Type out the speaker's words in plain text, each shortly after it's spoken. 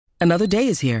Another day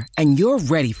is here, and you're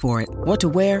ready for it. What to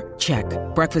wear? Check.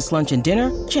 Breakfast, lunch, and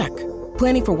dinner? Check.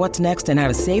 Planning for what's next and how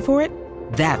to save for it?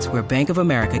 That's where Bank of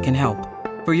America can help.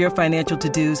 For your financial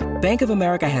to-dos, Bank of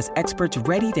America has experts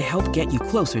ready to help get you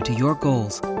closer to your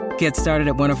goals. Get started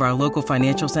at one of our local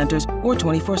financial centers or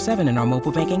 24/7 in our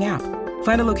mobile banking app.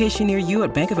 Find a location near you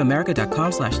at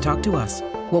bankofamerica.com/talktous.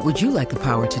 What would you like the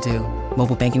power to do?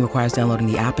 Mobile banking requires downloading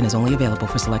the app and is only available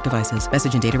for select devices.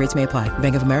 Message and data rates may apply.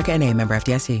 Bank of America N.A., member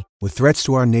FDIC. With threats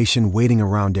to our nation waiting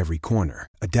around every corner,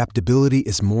 adaptability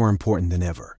is more important than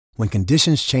ever. When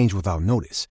conditions change without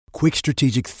notice, quick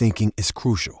strategic thinking is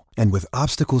crucial. And with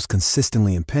obstacles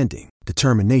consistently impending,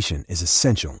 determination is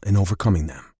essential in overcoming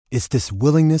them. It's this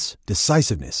willingness,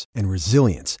 decisiveness, and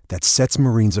resilience that sets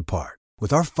Marines apart.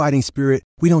 With our fighting spirit,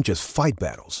 we don't just fight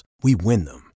battles, we win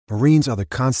them. Marines are the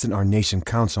constant our nation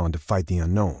counts on to fight the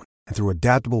unknown. And through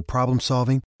adaptable problem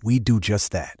solving, we do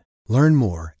just that. Learn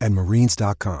more at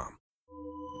marines.com.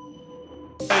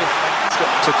 It's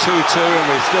got to 2-2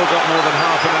 and we've still got more than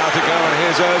half an hour to go. And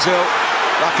here's Ozil.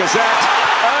 Lacazette.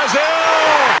 Ozil!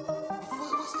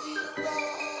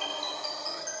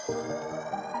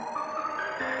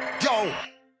 Yo!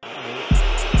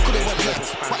 Could it went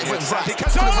left, but it went right. Could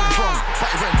it went wrong, but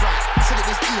it went right. Said it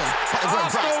was Ian, but it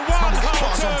went right. Man, we get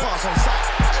bars on sight.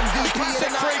 MVP of the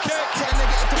night. Getting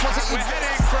negative deposit. We're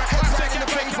heading for a classic in the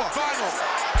paper final.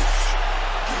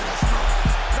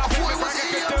 Nothing the Braga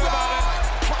could do about it.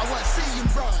 But I weren't seeing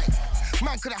right.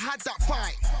 Man could have had that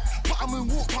fight, but I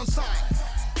moonwalked on sight.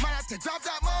 Man had to grab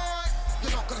that mic.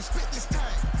 You're not gonna spit this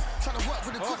time. Trying to work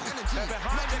with a good energy. Man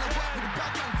gonna work with a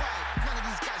bad man vibe. None of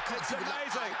these guys can't do it like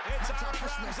that. It's Aaron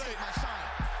Ramsey.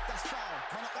 That's foul.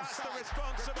 Man, That's the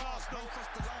response of Arsenal.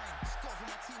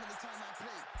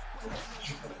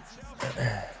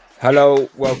 Hello,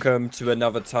 welcome to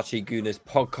another Touchy Gooners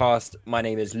podcast. My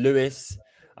name is Lewis.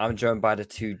 I'm joined by the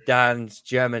two Dans,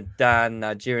 German Dan,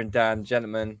 Nigerian Dan.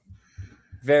 Gentlemen,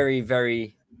 very,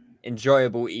 very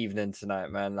enjoyable evening tonight,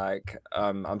 man.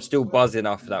 I'm still buzzing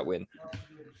after that win.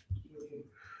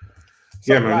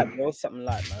 Something light, bro. Something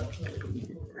light, man.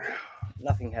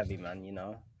 Nothing heavy, man. You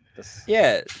know.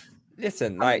 Yeah.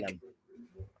 Listen,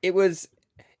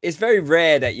 it's very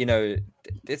rare that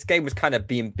this game was kind of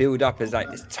being built up as like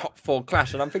this top four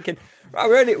clash, and I'm thinking,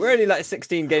 we're only like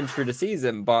 16 games through the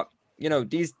season, but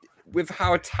these, with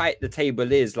how tight the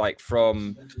table is, like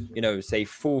from say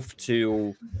 4th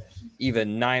to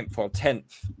even 9th or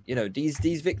 10th,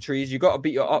 these victories, you got to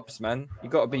beat your ops, man. You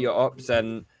got to beat your ops,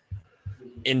 and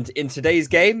in today's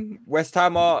game, West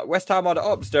Ham are the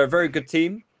ops. They're a very good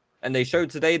team, and they showed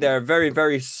today they're a very,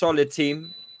 very solid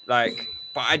team.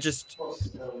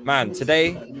 But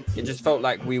today it just felt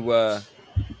like we were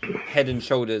head and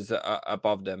shoulders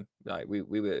above them. Like we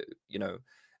were,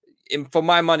 for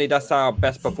my money, that's our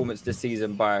best performance this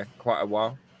season by quite a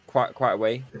while, quite a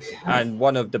way, and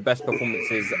one of the best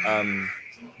performances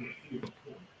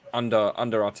under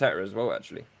Arteta as well,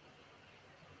 actually.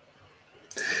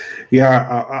 Yeah,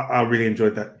 I really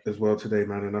enjoyed that as well today,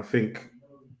 man. And I think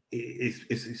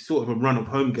it's sort of a run of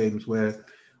home games where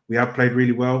we have played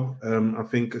really well. I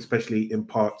think especially in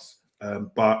parts,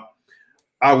 but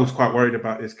I was quite worried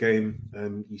about this game.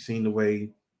 You've seen the way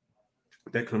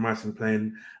Declan Rice is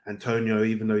playing. Antonio,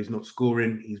 even though he's not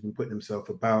scoring, he's been putting himself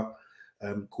about,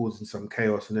 causing some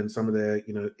chaos. And then some of their,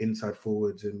 inside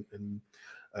forwards and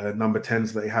number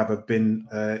 10s that they have been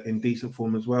in decent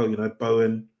form as well.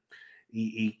 Bowen,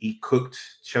 he cooked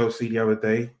Chelsea the other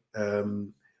day.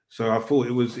 So I thought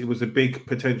it was a big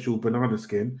potential banana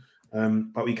skin.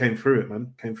 But we came through it,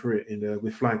 man. Came through it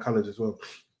with flying colours as well.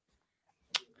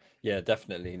 Yeah,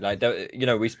 definitely.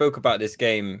 We spoke about this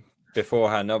game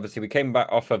beforehand. Obviously, we came back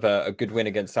off of a good win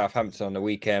against Southampton on the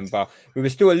weekend, but we were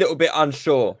still a little bit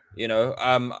unsure.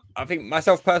 I think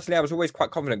myself personally, I was always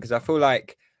quite confident because I feel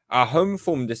like our home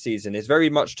form this season is very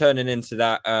much turning into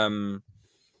that.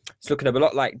 It's looking a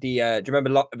lot like the. Do you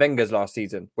remember Wenger's last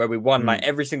season where we won like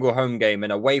every single home game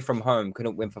and away from home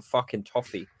couldn't win for fucking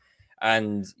toffee?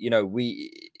 And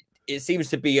it seems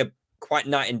to be a quite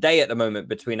night and day at the moment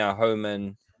between our home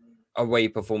and away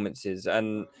performances.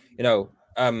 And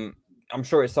I'm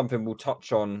sure it's something we'll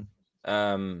touch on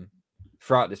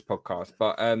throughout this podcast.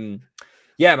 But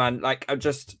yeah, man,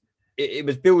 it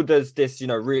was billed as this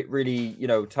really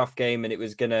tough game, and it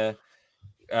was gonna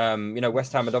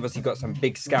West Ham had obviously got some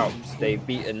big scalps. They've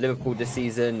beaten Liverpool this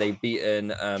season. They've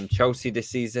beaten Chelsea this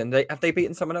season. Have they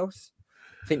beaten someone else?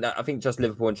 I think just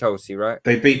Liverpool and Chelsea, right?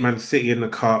 They beat Man City in the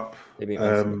cup. They beat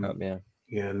Man City in the cup, yeah.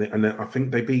 Yeah, and then I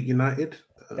think they beat United.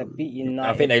 They beat United.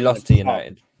 I think they lost to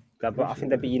United. But I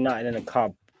think they beat United in the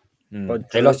cup.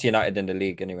 But they lost to United in the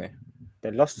league anyway.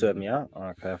 They lost to them, yeah?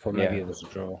 Okay, I thought maybe it was a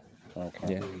draw.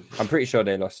 Okay. Yeah, I'm pretty sure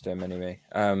they lost him anyway.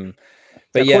 But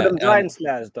They yeah, call them giant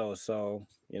slayers though, so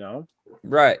you know.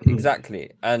 right,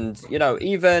 exactly. And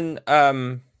even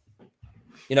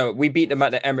we beat them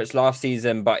at the Emirates last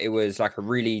season, but it was like a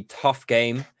really tough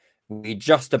game. We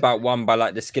just about won by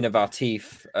like the skin of our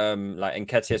teeth, like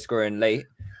Nketiah scoring late.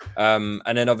 And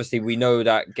then obviously we know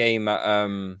that game at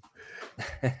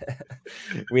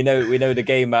we know the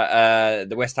game at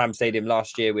the West Ham Stadium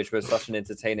last year, which was such an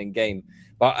entertaining game.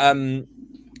 But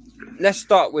let's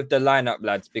start with the lineup,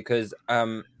 lads, because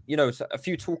so a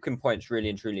few talking points really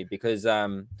and truly, because I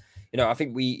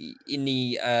think we in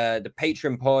the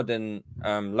Patreon pod and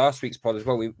last week's pod as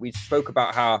well, we spoke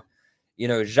about how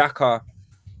Xhaka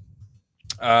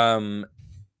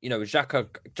Xhaka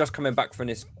just coming back from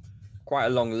this quite a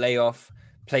long layoff,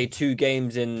 played 2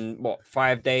 games in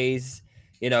 5 days.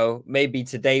 Maybe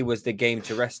today was the game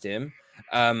to rest him.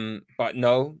 But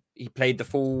no, he played the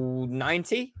full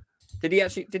 90. Did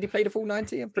he play the full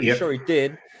 90? I'm pretty sure he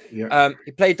did. Yeah.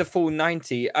 He played the full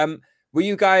 90. Were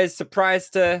you guys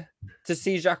surprised to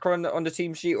see Xhaka on the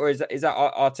team sheet, or is that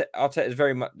Arteta's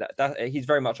very much that he's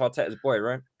very much Arteta's boy,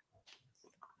 right?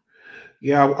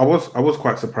 Yeah, I was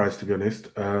quite surprised, to be honest,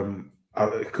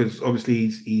 because obviously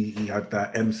he had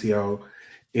that MCL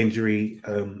injury,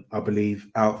 I believe,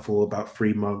 out for about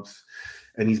 3 months,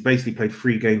 and he's basically played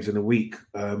 3 games in a week,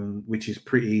 which is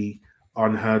pretty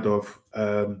unheard of.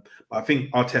 But I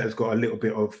think Arteta's got a little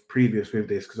bit of previous with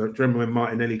this, because I remember when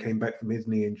Martinelli came back from his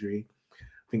knee injury,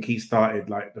 I think he started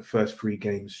like the first 3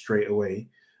 games straight away,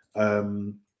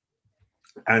 and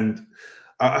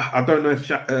I don't know if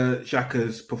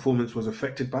Xhaka's performance was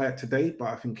affected by it today, but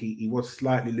I think he was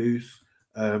slightly loose.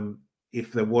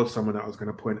 If there was someone that I was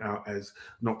going to point out as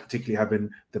not particularly having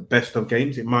the best of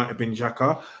games, it might have been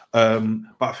Xhaka.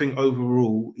 But I think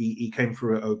overall he came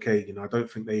through it okay. I don't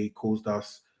think they caused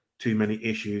us too many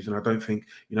issues, and I don't think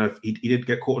he did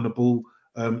get caught on the ball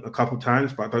a couple of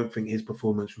times, but I don't think his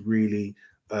performance really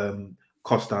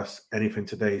cost us anything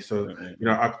today. So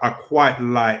I quite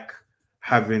like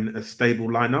having a stable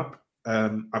lineup.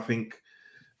 I think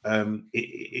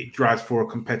it drives for a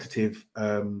competitive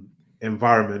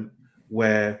environment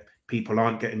where people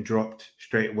aren't getting dropped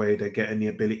straight away. They're getting the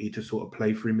ability to sort of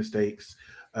play through mistakes,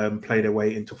 play their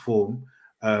way into form.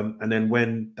 And then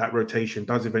when that rotation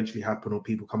does eventually happen, or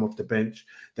people come off the bench,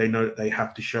 they know that they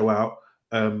have to show out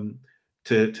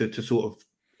to sort of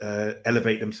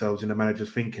elevate themselves in the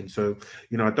manager's thinking. So,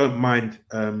 I don't mind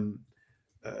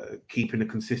keeping a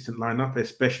consistent lineup,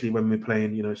 especially when we're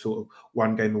playing, sort of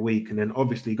 1 game a week. And then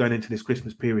obviously going into this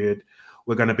Christmas period,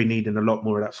 we're going to be needing a lot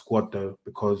more of that squad though,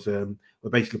 because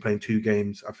we're basically playing 2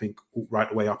 games, I think,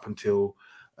 right away up until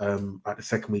like the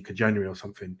 2nd week of January or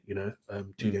something,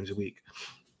 2 games a week.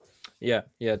 Yeah,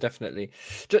 definitely.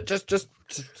 Just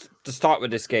to start with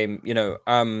this game,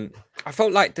 I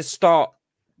felt like the start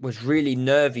was really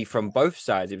nervy from both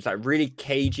sides. It was like really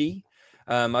cagey.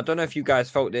 I don't know if you guys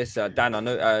felt this, Dan. I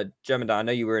know, German Dan, I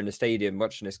know you were in the stadium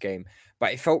watching this game,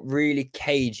 but it felt really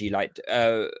cagey. Like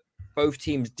both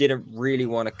teams didn't really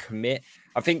want to commit.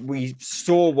 I think we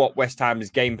saw what West Ham's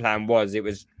game plan was. It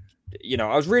was,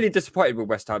 I was really disappointed with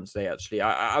West Ham today. Actually,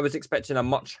 I was expecting a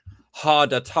much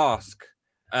harder task.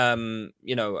 And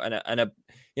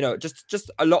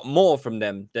just a lot more from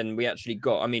them than we actually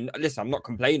got. I mean, listen, I'm not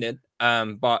complaining,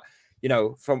 but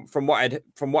from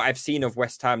what I've seen of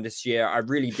West Ham this year, I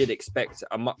really did expect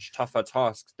a much tougher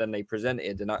task than they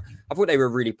presented, and I thought they were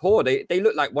really poor. They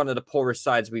looked like one of the poorest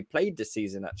sides we played this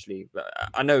season, actually. But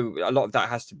I know a lot of that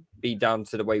has to be down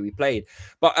to the way we played.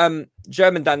 But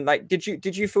German Dan, like, did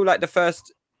you feel like the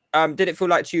first? Did it feel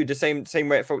like to you the same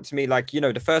way it felt to me? Like,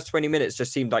 the first 20 minutes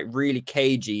just seemed like really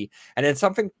cagey, and then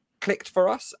something clicked for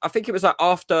us. I think it was like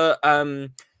after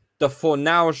the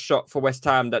Fornal shot for West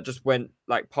Ham that just went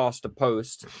like past the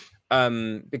post,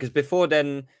 because before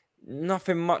then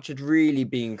nothing much had really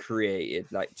been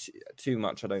created, like too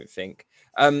much, I don't think.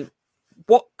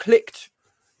 What clicked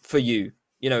for you,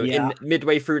 in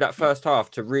midway through that first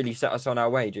half to really set us on our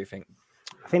way, do you think?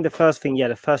 I think the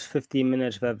first 15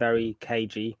 minutes were very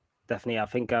cagey. Definitely. I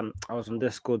think I was on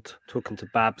Discord talking to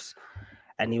Babs,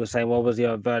 and he was saying, what was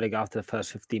your verdict after the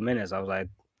first 15 minutes? I was like,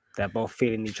 they're both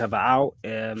feeling each other out.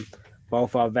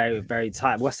 Both are very, very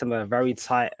tight. West Ham are very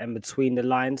tight in between the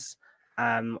lines.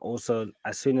 Also,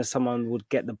 as soon as someone would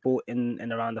get the ball in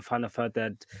and around the final third,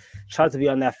 they'd try to be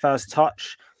on their first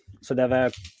touch. So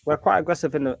we're quite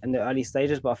aggressive in the early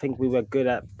stages, but I think we were good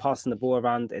at passing the ball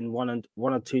around in one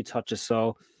or two touches.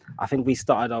 So I think we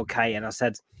started okay. And I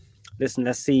said, listen,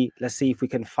 let's see if we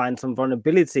can find some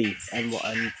vulnerability and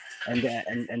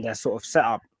their sort of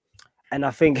setup. And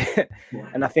I think,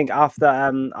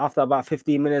 after about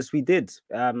 15 minutes, we did.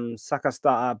 Saka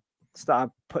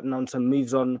started putting on some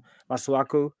moves on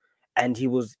Masuaku, and he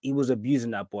was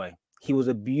abusing that boy. He was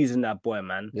abusing that boy,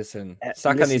 man. Listen,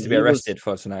 Saka needs to be arrested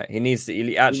for tonight. He needs to.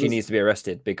 He actually needs to be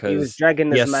arrested because he was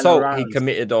dragging the this man assault around. he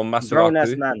committed on Grown ass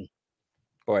Masuaku. man.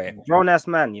 Boy, Grown ass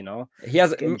man. You know, he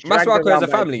has Masuaku has a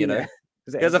family. You know,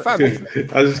 he has a family.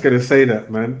 I was just gonna say that,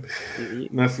 man.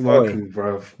 Masuaku,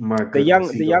 bro. My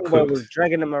goodness, the young boy was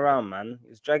dragging him around, man. He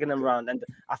was dragging him around, and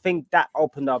I think that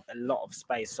opened up a lot of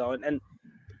space. So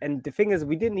and the thing is,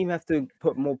 we didn't even have to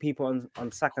put more people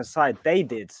on Saka's side. They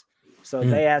did. So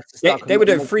they had to start. They were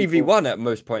doing 3v1 at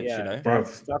most points, you know.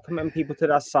 Start committing people to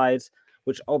that side,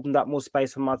 which opened up more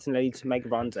space for Martinelli to make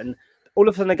runs, and all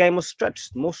of a sudden the game was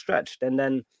more stretched, and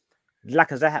then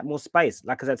Lacazette had more space.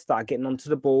 Lacazette started getting onto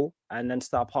the ball, and then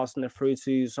started passing it through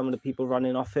to some of the people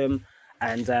running off him,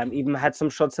 and even had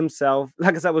some shots himself.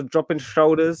 Lacazette was dropping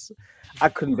shoulders. I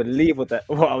couldn't believe what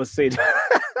I was seeing.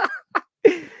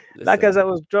 Lacazette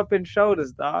was dropping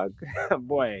shoulders, dog.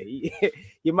 Boy,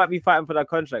 you might be fighting for that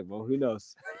contract, bro. Who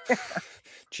knows? Do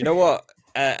you know what?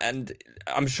 And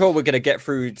I'm sure we're gonna get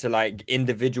through to like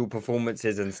individual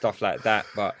performances and stuff like that.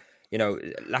 But you know,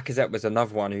 Lacazette was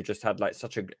another one who just had like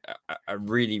such a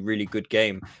really, really good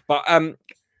game. But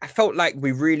I felt like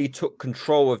we really took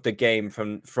control of the game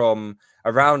from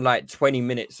around like 20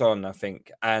 minutes on, I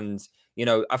think. And you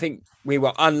know, I think we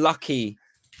were unlucky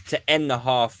to end the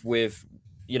half with,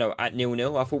 you know, at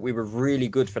 0-0. I thought we were really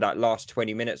good for that last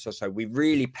 20 minutes or so. We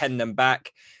really penned them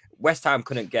back. West Ham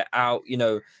couldn't get out. You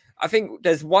know, I think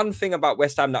there's one thing about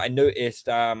West Ham that I noticed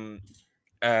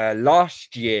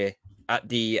last year at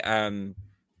the in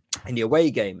the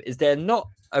away game is they're not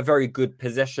a very good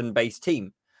possession-based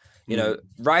team. You know,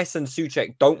 Rice and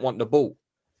Souček don't want the ball,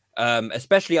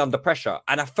 especially under pressure.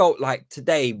 And I felt like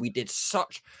today we did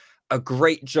such a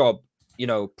great job, you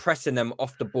know, pressing them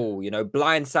off the ball, you know,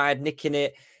 blindside, nicking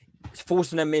it,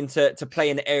 forcing them into play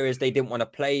in areas they didn't want to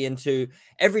play into.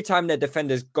 Every time their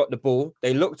defenders got the ball,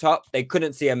 they looked up, they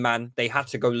couldn't see a man, they had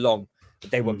to go long.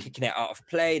 They were kicking it out of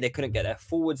play, they couldn't get their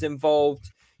forwards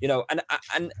involved, you know,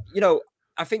 and you know,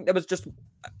 I think there was just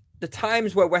the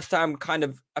times where West Ham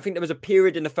I think there was a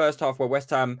period in the first half where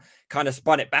West Ham kind of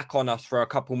spun it back on us for a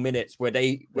couple minutes where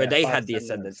they had the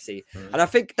ascendancy. And I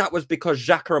think that was because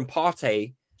Xhaka and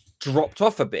Partey dropped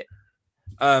off a bit.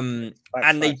 And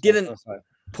they didn't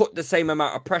put the same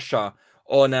amount of pressure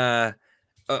on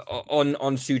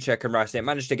Souček and Rice. They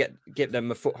managed to get them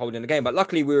a foothold in the game. But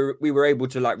luckily we were able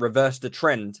to like reverse the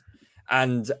trend.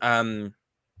 And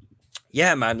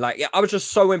yeah, man, like I was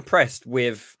just so impressed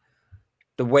with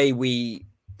the way we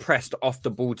pressed off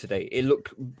the ball today. It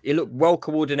looked well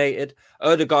coordinated.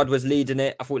 Ødegaard was leading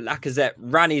it. I thought Lacazette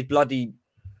ran his bloody,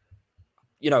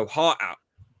 you know, heart out.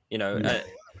 You know,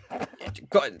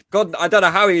 God, I don't know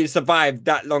how he survived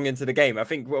that long into the game. I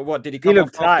think what did he come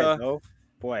off tired, after? though.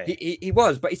 Boy, he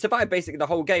was, but he survived basically the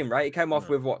whole game, right? He came off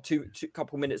with what two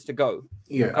couple minutes to go.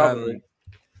 Yeah.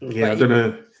 Yeah, I don't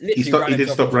know. He did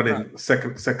stop running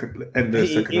second end of the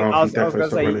second half. I was gonna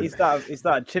say he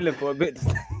started chilling for a bit.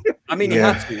 I mean, he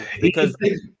had to because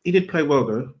he did play well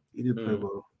though. He did play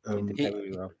well. He did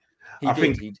really well. I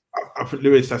think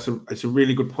Lewis, that's a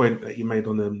really good point that you made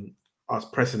on us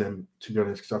pressing them. To be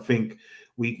honest, because I think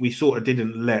we sort of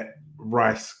didn't let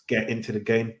Rice get into the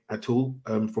game at all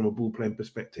from a ball playing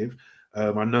perspective.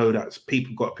 I know that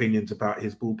people got opinions about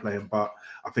his ball playing, but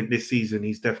I think this season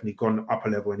he's definitely gone up a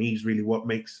level, and he's really what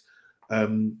makes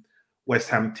West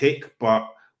Ham tick. But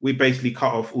we basically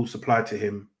cut off all supply to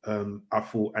him, I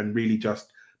thought, and really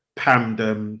just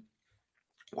pammed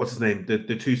what's his name,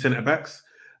 the two centre backs.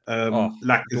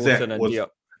 Lacazette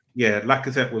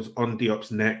was on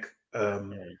Diop's neck,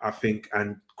 I think,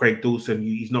 and Craig Dawson.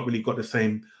 He's not really got the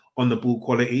same on the ball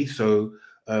quality. So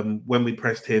when we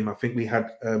pressed him, I think we had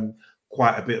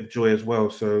quite a bit of joy as well.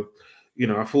 So, you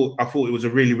know, I thought it was a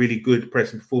really, really good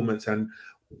pressing performance. And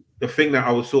the thing that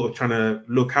I was sort of trying to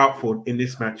look out for in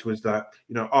this match was that,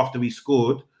 you know, after we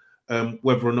scored,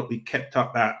 whether or not we kept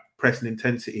up that pressing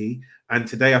intensity. And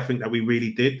today I think that we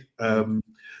really did. You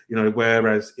know,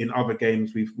 whereas in other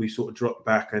games we sort of dropped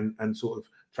back and sort of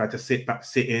tried to sit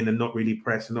in and not really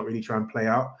press and not really try and play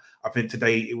out. I think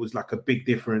today it was like a big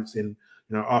difference in,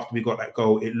 you know, after we got that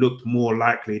goal, it looked more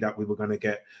likely that we were going to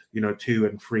get, you know, 2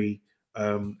 and 3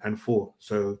 and 4.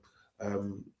 So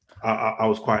I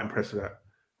was quite impressed with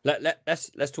that.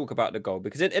 Let's talk about the goal,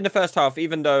 because in the first half,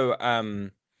 even though I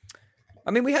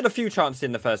mean we had a few chances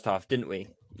in the first half, didn't we?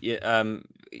 Yeah,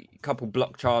 couple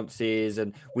block chances,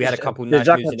 and we had a couple the nice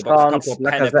moves in the box, a couple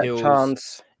of pen Lacazette appeals.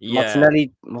 chance. Yeah.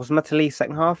 Martinelli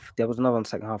second half. There was another one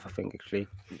second half, I think, actually.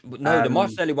 No, the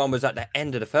Martinelli one was at the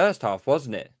end of the first half,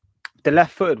 wasn't it? The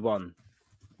left-footed one.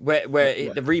 Where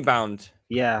the rebound.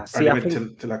 Yeah. See, I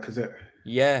think to Lacazette.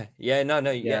 Yeah.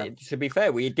 To be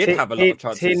fair, we did have a lot of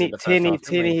chances in the first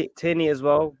half. Tierney as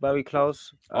well, very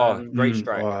close. Great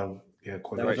strike. Yeah,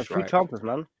 quite there was a few chances,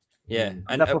 man. Yeah,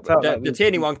 and the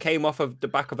Tierney one came off of the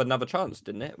back of another chance,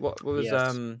 didn't it? What was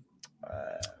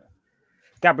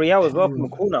Gabriel as well from the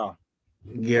corner?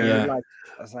 Yeah.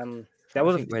 There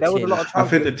was a lot of chances. I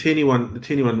think the Tierney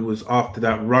one was after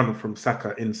that run from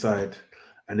Saka inside,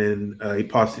 and then he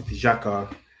passed it to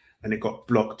Xhaka, and it got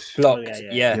blocked.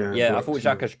 Yeah. Blocked, I thought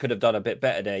Xhaka could have done a bit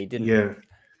better there. He didn't. Yeah.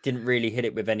 Didn't really hit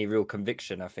it with any real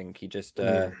conviction. I think he just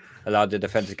allowed the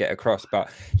defender to get across.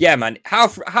 But yeah, man,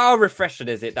 how refreshing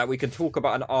is it that we can talk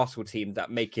about an Arsenal team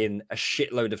that making a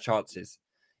shitload of chances,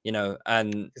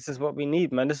 and this is what we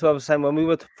need, man. This is what I was saying when we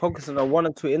were focusing on 1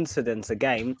 or 2 incidents a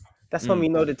game. That's when we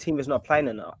know the team is not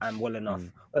playing well enough.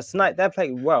 But tonight they're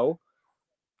playing well.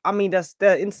 I mean, there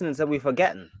are incidents that we're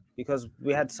forgetting because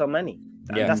we had so many.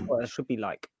 And that's what it should be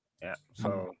like. Yeah.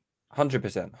 So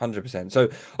 100%. So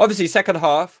obviously, second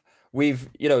half, we've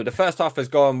the first half has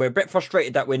gone. We're a bit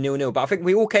frustrated that we're 0-0, but I think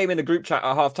we all came in the group chat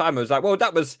at half time. I was like, well,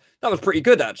 that was pretty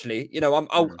good actually.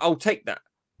 I'll take that.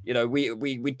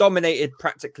 We dominated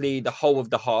practically the whole of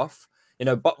the half.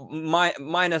 But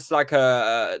minus like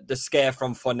the scare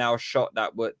from Fornal's shot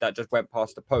that just went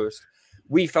past the post.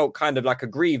 We felt kind of like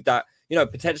aggrieved that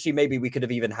potentially maybe we could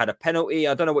have even had a penalty.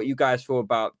 I don't know what you guys feel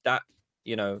about that.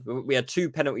 We had 2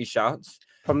 penalty shouts.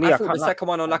 For me, I thought the second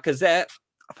one on Lacazette.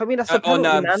 For me, that's a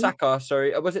penalty, on Saka.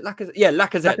 Sorry, was it Lacazette? Yeah,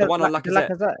 Lacazette. The one on Lacazette.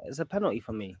 Lacazette is a penalty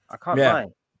for me. I can't lie.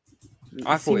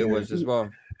 I thought it was as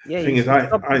well. Yeah, he's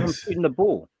shooting the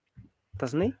ball,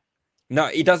 doesn't he? No,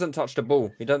 he doesn't touch the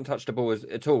ball. He doesn't touch the ball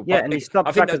at all. Yeah, but and he stopped.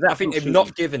 I think they've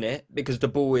not given it because the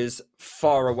ball is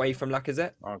far away from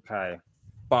Lacazette. Okay.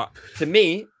 But to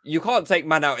me, you can't take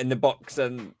man out in the box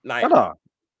and not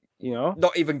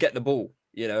even get the ball.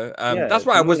 That's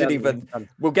why I wasn't even.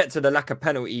 We'll get to the lack of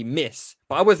penalty miss,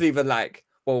 but I wasn't even like,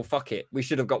 well, fuck it. We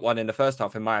should have got one in the first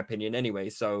half, in my opinion, anyway.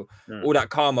 So all that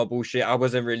karma bullshit, I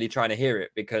wasn't really trying to hear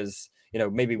it because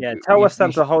maybe tell West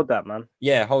Ham to hold that, man.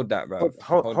 Yeah, hold that, bro.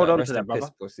 Hold on to that, brother.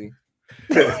 Pussy.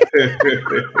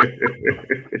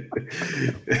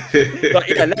 But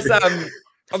yeah, let's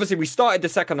obviously we started the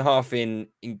second half in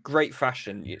great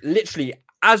fashion. Literally,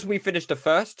 as we finished the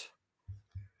first,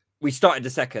 we started the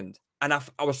second. And I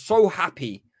was so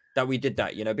happy that we did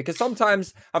that, because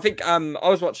sometimes I think I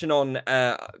was watching on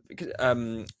and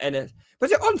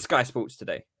was it on Sky Sports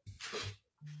today?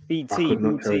 BT.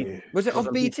 Was it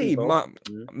on BT?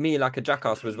 Me, like a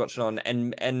jackass, was watching on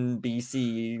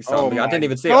NBC something. I didn't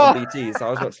even see it on BT, so I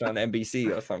was watching on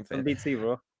NBC or something. On BT,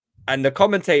 bro. And the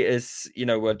commentators,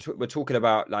 were talking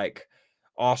about like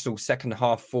Arsenal's second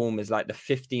half form is like the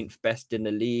 15th best in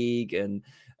the league, and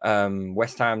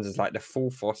West Ham's is like the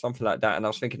 4th or something like that. And I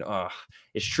was thinking,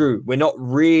 it's true. We're not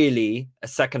really a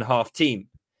second half team.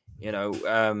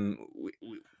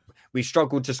 We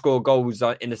struggled to score goals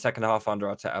in the second half under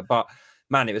Arteta. But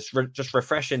man, it was just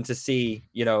refreshing to see,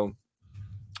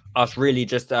 us really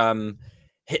just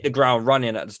hit the ground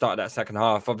running at the start of that second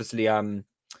half. Obviously, it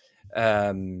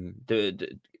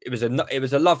was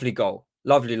a lovely goal.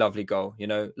 Lovely goal.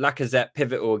 Lacazette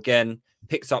pivotal again,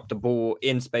 picks up the ball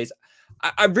in space.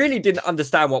 I really didn't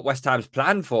understand what West Ham's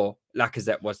plan for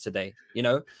Lacazette was today.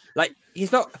 Like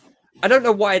he's not. I don't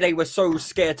know why they were so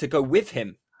scared to go with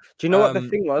him. Do you know what the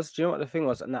thing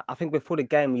was? And I think before the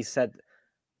game we said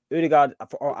Odegaard,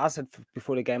 or I said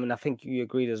before the game, and I think you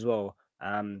agreed as well.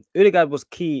 Odegaard was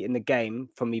key in the game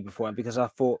for me before, because I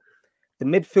thought the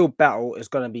midfield battle is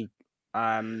going to be.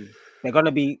 They're going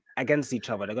to be against each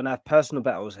other. They're going to have personal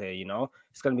battles here,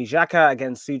 It's going to be Xhaka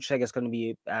against Souček. It's going to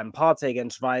be Partey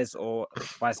against Rice, or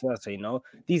vice versa,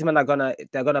 These men they're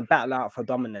gonna battle out for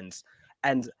dominance.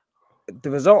 And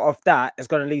the result of that is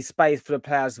going to leave space for the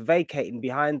players vacating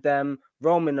behind them,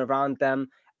 roaming around them.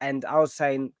 And I was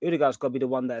saying Odegaard's got to be the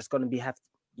one that's going to be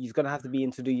he's going to have to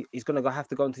be he's going to have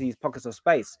to go into these pockets of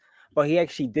space. But he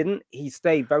actually didn't. He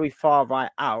stayed very far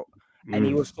right out. And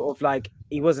he was sort of like,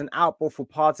 he was an outball for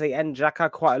Partey and Xhaka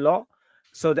quite a lot.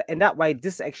 So in that way,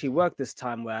 this actually worked this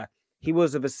time, where he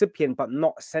was a recipient, but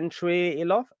not centrally a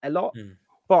lot.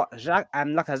 But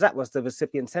Lacazette was the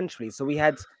recipient centrally. So we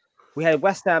had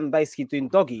West Ham basically doing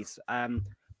doggies.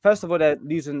 First of all, they're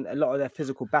losing a lot of their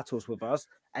physical battles with us.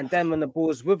 And then when the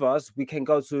ball's with us, we can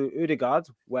go to Odegaard,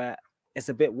 where it's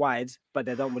a bit wide, but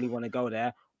they don't really want to go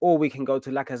there. Or we can go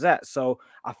to Lacazette. So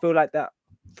I feel like that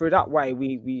through that way,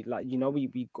 we like, you know,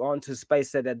 we got into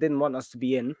space that they didn't want us to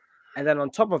be in. And then on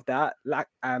top of that, like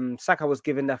Saka was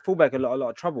giving their fullback a lot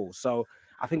of trouble. So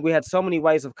I think we had so many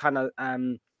ways of kind of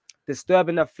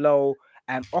disturbing their flow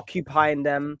and occupying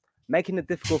them, making it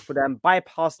difficult for them,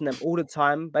 bypassing them all the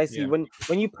time. Basically,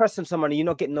 when you press on someone, you're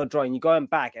not getting no draw, and you're going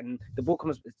back, and the ball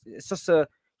comes. It's just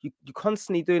you're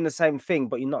constantly doing the same thing,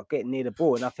 but you're not getting near the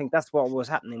ball. And I think that's what was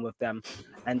happening with them,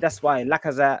 and that's why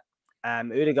Lacazette,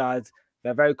 Odegaard,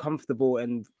 they're very comfortable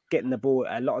in getting the ball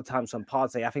a lot of times from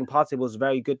Partey. I think Partey was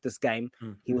very good this game.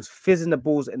 He was fizzing the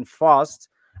balls in fast.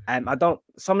 Some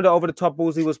of the over the top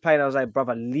balls he was playing, I was like,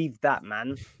 brother, leave that,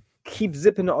 man. Keep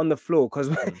zipping it on the floor because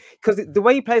the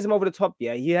way he plays them over the top,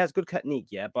 yeah, he has good technique,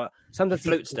 yeah, but sometimes he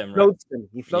floats them.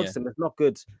 He floats them. It's not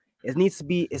good. It needs to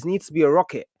be a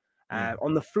rocket.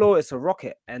 On the floor, it's a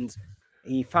rocket, and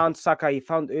he found Saka, he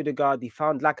found Odegaard, he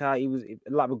found Laka. He was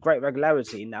like with great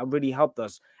regularity, and that really helped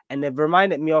us. And it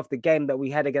reminded me of the game that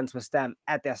we had against West Ham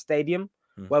at their stadium,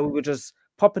 where we were just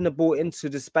popping the ball into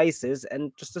the spaces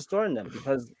and just destroying them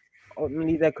because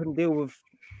ultimately they couldn't deal with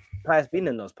players being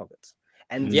in those pockets.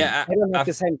 And they don't have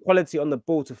the same quality on the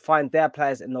ball to find their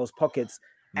players in those pockets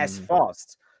as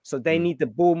fast. So they need the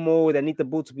ball more. They need the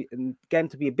ball to be game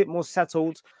to be a bit more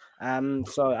settled.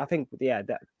 So I think we're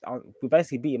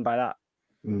basically beaten by that.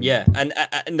 Yeah,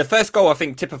 and the first goal I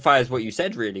think typifies what you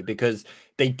said really, because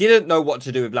they didn't know what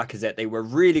to do with Lacazette. They were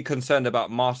really concerned about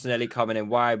Martinelli coming in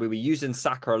wide. We were using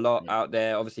Saka a lot out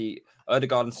there. Obviously,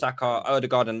 Odegaard and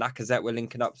Lacazette were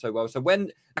linking up so well. So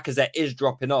when Lacazette is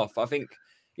dropping off, I think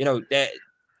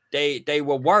they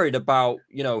were worried about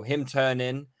him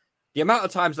turning. The amount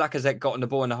of times Lacazette got on the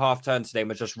ball in the half turn today and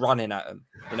was just running at him.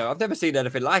 I've never seen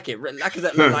anything like it.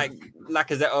 Lacazette looked like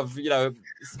Lacazette of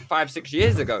 5-6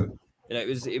 years ago. It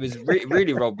was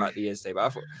really rolled back the years today.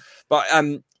 But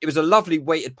it was a lovely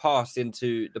weighted pass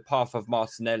into the path of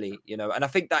Martinelli. And I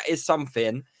think that is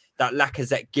something that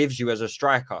Lacazette gives you as a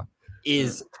striker.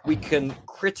 Is we can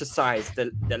criticize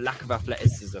the lack of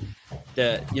athleticism,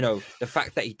 the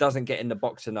fact that he doesn't get in the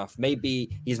box enough.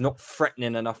 Maybe he's not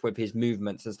threatening enough with his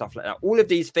movements and stuff like that. All of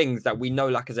these things that we know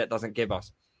Lacazette doesn't give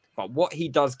us. But what he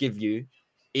does give you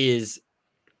is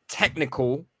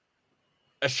technical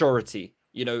assurity.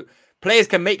 Players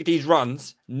can make these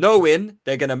runs knowing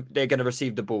they're gonna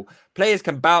receive the ball. Players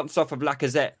can bounce off of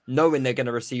Lacazette knowing they're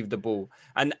gonna receive the ball,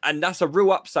 and that's a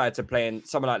real upside to playing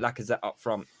someone like Lacazette up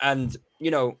front. And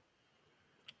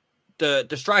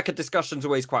the striker discussion's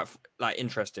always quite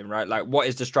interesting, right? Like, what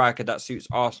is the striker that suits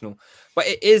Arsenal? But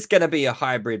it is gonna be a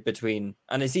hybrid between,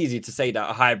 and it's easy to say that,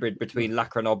 a hybrid between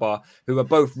Laka and Oba, who are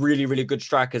both really, really good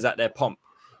strikers at their pomp.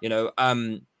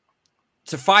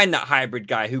 To find that hybrid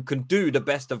guy who can do the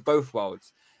best of both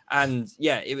worlds. And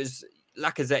it was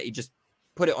Lacazette. He just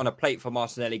put it on a plate for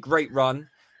Martinelli. Great run.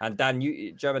 And Dan,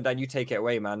 you take it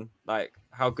away, man. Like,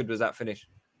 how good was that finish?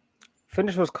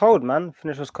 Finish was cold, man.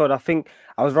 Finish was cold. I think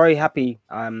I was very happy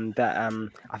that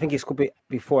I think he scored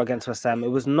before against West Ham.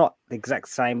 It was not the exact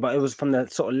same, but it was from the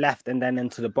sort of left and then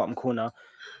into the bottom corner.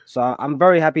 So I'm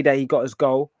very happy that he got his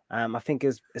goal. I think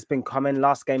it's been coming.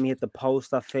 Last game he hit the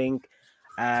post, I think.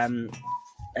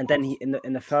 And then he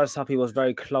in the first half he was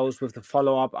very close with the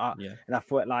follow up, and I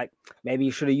thought maybe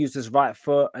he should have used his right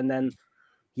foot. And then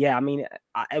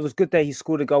it was good that he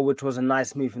scored a goal, which was a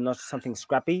nice move and not something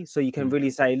scrappy. So you can really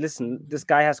say, listen, this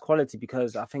guy has quality,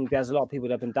 because I think there's a lot of people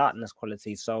that have been doubting this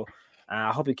quality. So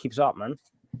I hope he keeps up, man.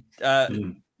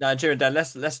 Now, Jared, Dan,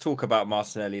 let's talk about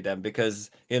Martinelli then, because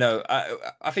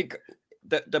I think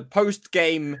the post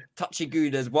game Touchy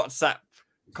Gooners WhatsApp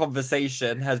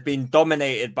conversation has been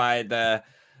dominated by the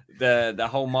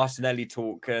whole Martinelli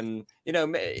talk, and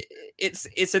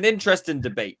it's an interesting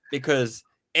debate, because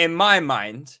in my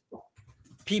mind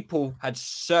people had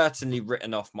certainly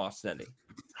written off Martinelli,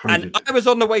 100. And I was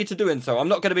on the way to doing so. I'm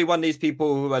not going to be one of these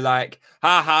people who are like,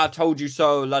 ha, told you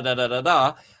so, la da da da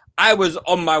da. I was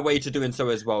on my way to doing so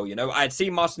as well. I'd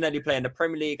seen Martinelli play in the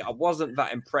Premier League. I wasn't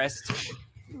that impressed.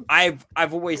 I've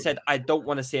always said I don't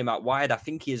want to see him out wide. I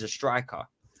think he is a striker.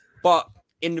 But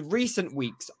in recent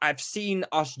weeks, I've seen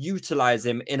us utilize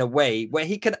him in a way where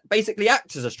he can basically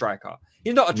act as a striker.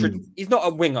 He's not he's not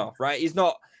a winger, right? He's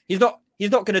not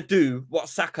going to do what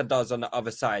Saka does on the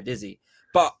other side, is he?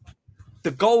 But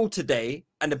the goal today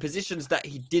and the positions that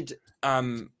he did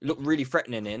look really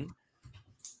threatening in,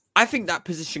 I think that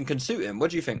position can suit him. What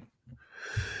do you think?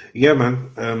 Yeah,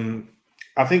 man.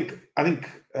 I think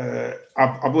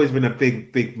I've always been a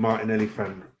big Martinelli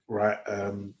fan, right?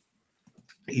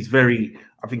 He's very,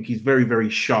 very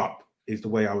sharp is the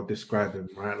way I would describe him,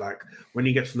 right? Like, when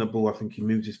he gets on the ball, I think he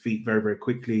moves his feet very, very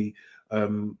quickly.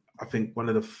 I think one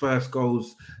of the first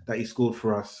goals that he scored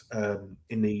for us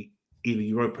in the either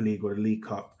Europa League or the League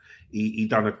Cup. He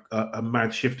done a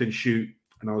mad shift and shoot,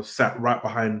 and I was sat right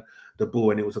behind the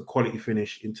ball, and it was a quality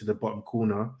finish into the bottom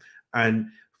corner. And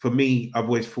for me, I've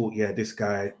always thought, yeah, this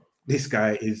guy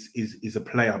is a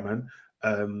player, man.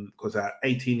 Because at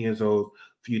 18 years old,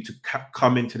 for you to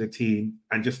come into the team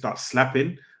and just start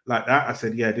slapping like that, I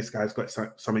said, yeah, this guy's got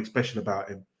something special about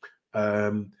him.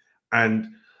 And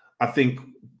I think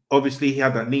obviously he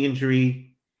had that knee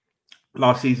injury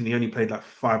last season. He only played like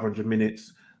 500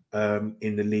 minutes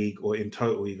in the league, or in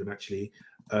total even, actually.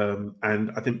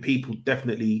 And I think people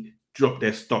definitely dropped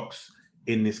their stocks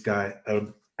in this guy.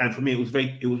 And for me,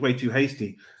 it was way too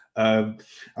hasty. I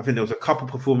think there was a couple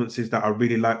performances that I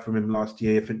really liked from him last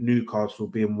year. I think Newcastle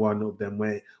being one of them,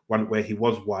 where he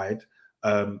was wide.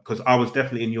 Because I was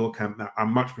definitely in your camp. That I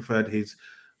much preferred his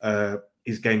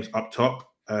games up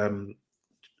top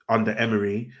under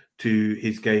Emery to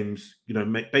his games. You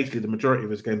know, basically the majority of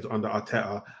his games under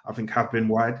Arteta, I think, have been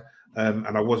wide.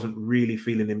 And I wasn't really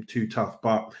feeling him too tough.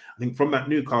 But I think from that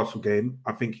Newcastle game,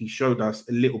 I think he showed us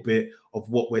a little bit of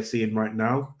what we're seeing right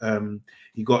now.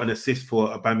 He got an assist for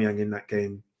Aubameyang in that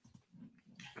game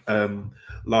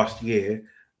last year.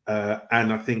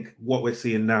 And I think what we're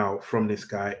seeing now from this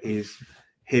guy is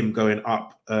him going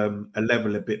up a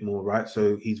level a bit more, right?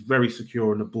 So he's very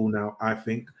secure on the ball now, I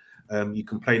think. You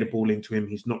can play the ball into him.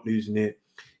 He's not losing it.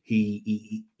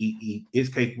 He is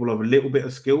capable of a little bit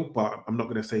of skill, but I'm not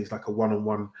going to say he's like a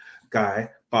one-on-one guy.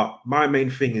 But my main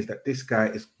thing is that this guy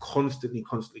is constantly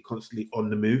on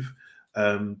the move.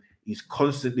 He's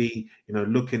constantly,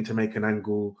 looking to make an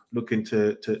angle, looking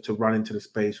to run into the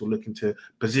space, or looking to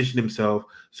position himself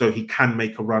so he can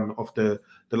make a run off the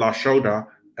last shoulder.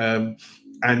 And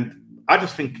I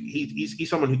just think he's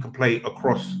someone who can play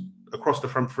across the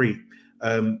front three.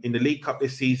 In the League Cup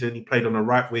this season, he played on the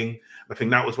right wing. I think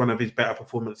that was one of his better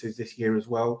performances this year as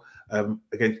well.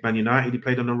 Against Man United, he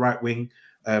played on the right wing,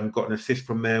 got an assist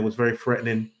from there, was very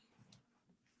threatening.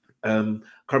 Can't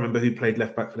remember who played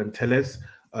left back for them, Telles.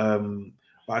 But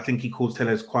I think he caused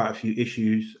Telles quite a few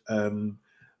issues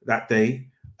that day.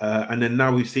 And then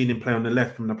now we've seen him play on the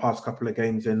left from the past couple of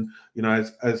games. And,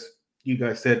 as you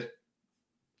guys said,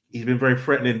 he's been very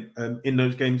threatening in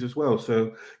those games as well.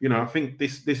 So, I think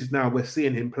this is now we're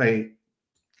seeing him play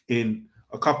in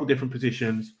a couple different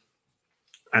positions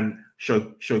and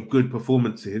show good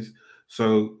performances.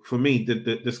 So for me,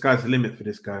 the sky's the limit for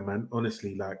this guy, man.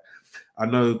 Honestly, like, I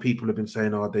know people have been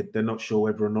saying, they're not sure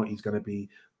whether or not he's going to be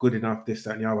good enough, this,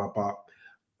 that, and the other, but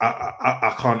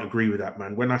I can't agree with that,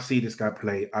 man. When I see this guy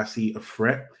play, I see a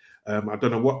threat. I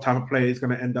don't know what type of player he's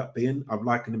going to end up being. I've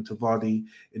likened him to Vardy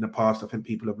in the past. I think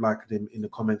people have likened him in the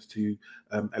comments to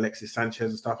Alexis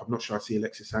Sanchez and stuff. I'm not sure I see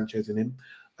Alexis Sanchez in him.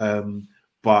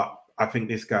 But I think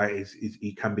this guy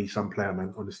he can be some player,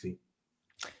 man, honestly.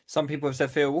 Some people have said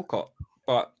Theo Walcott,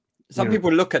 but some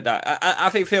people look at that. I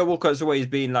think Theo Walcott's always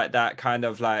been like that kind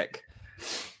of like,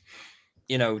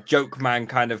 joke man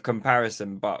kind of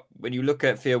comparison. But when you look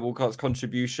at Theo Walcott's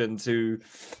contribution to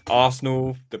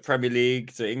Arsenal, the Premier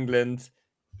League, to England,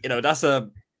 that's a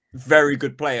very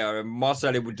good player. And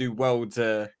Martinelli would do well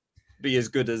to be as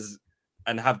good as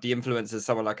and have the influence as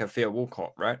someone like a Theo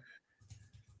Walcott, right?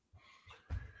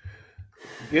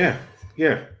 Yeah,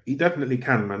 he definitely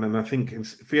can, man. And I think in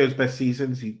Theo's best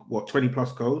seasons, 20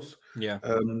 plus goals. Yeah.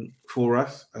 For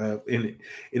us, in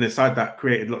a side that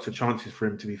created lots of chances for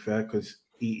him, to be fair, because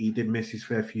he did miss his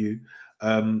fair few.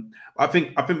 I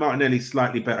think Martinelli's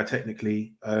slightly better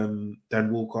technically than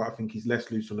Walcott. I think he's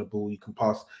less loose on the ball. You can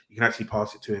actually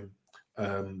pass it to him,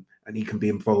 and he can be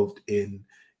involved in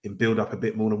build up a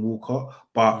bit more than Walcott.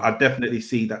 But I definitely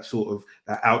see that sort of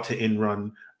that out to in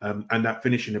run and that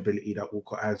finishing ability that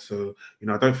Walcott has. So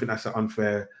I don't think that's an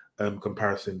unfair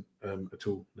comparison at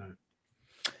all. No.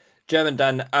 German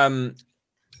Dan,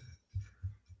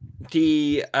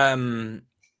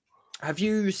 have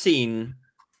you seen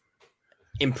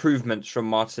improvements from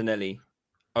Martinelli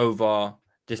over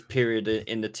this period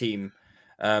in the team?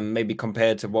 Maybe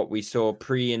compared to what we saw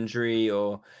pre-injury,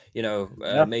 or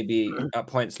maybe at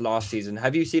points last season.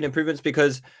 Have you seen improvements?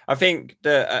 Because I think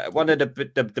one of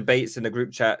the debates in the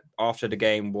group chat after the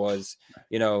game was,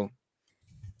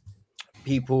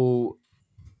 people.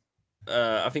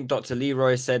 I think Dr.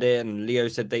 Leroy said it, and Leo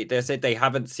said they said they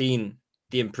haven't seen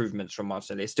the improvements from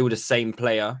Martinelli. It's still the same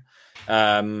player.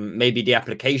 Maybe the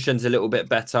application's a little bit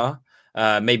better.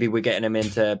 Maybe we're getting him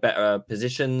into better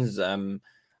positions.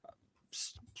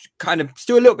 Kind of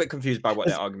still a little bit confused by what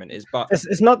their argument is, but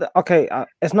it's not okay.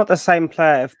 It's not the same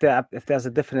player if there's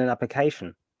a different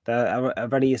application.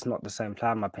 Already is not the same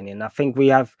player, in my opinion. I think we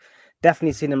have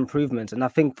definitely seen improvements. And I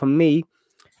think for me,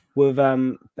 with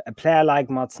a player like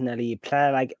Martinelli, a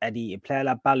player like Eddie, a player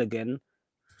like Balogun,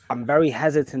 I'm very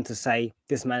hesitant to say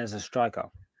this man is a striker.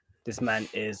 This man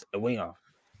is a winger.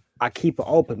 I keep it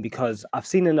open because I've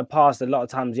seen in the past a lot of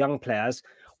times young players,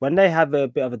 when they have a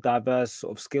bit of a diverse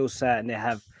sort of skill set and they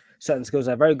have certain skills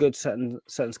that are very good, certain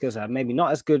skills that are maybe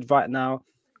not as good right now,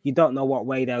 you don't know what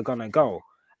way they're gonna go.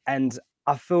 And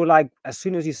I feel like as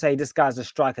soon as you say this guy's a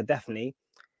striker, definitely,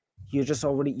 you're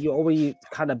already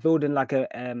kind of building like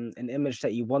an image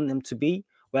that you want him to be,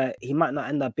 where he might not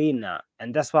end up being that.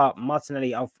 And that's why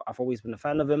Martinelli, I've always been a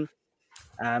fan of him.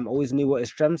 Always knew what his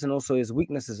strengths and also his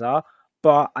weaknesses are.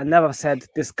 But I never said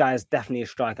this guy is definitely a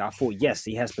striker. I thought, yes,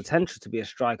 he has potential to be a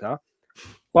striker.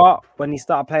 But when he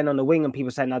started playing on the wing and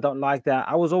people saying I don't like that,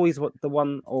 I was always the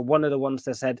one or one of the ones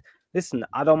that said, listen,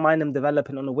 I don't mind him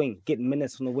developing on the wing, getting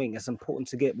minutes on the wing. It's important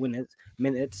to get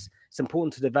minutes. It's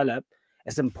important to develop.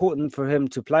 It's important for him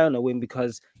to play on the wing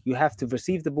because you have to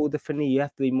receive the ball differently. You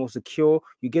have to be more secure.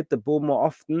 You get the ball more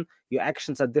often. Your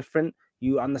actions are different.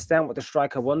 You understand what the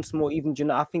striker wants more. Even,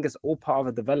 I think it's all part of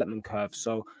a development curve.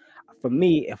 So for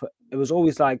me, if it was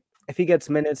always like, if he gets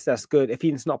minutes, that's good. If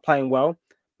he's not playing well,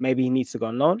 maybe he needs to go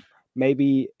on loan.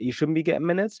 Maybe he shouldn't be getting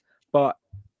minutes, but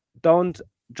don't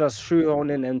just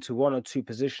shoehorn in into one or two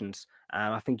positions.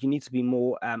 I think you need to be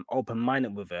more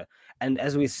open-minded with it. And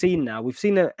as we've seen now, if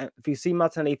you see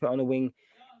Martinelli put on the wing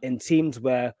in teams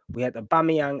where we had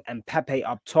Aubameyang and Pepe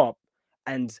up top,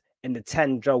 and in the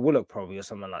 10, Joe Willock probably or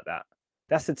something like that.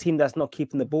 That's the team that's not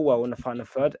keeping the ball well in the final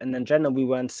third. And then generally we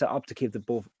weren't set up to keep the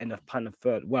ball in the final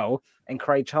third well and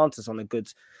create chances on a good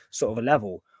sort of a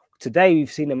level. Today,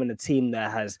 we've seen them in a team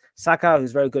that has Saka,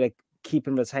 who's very good at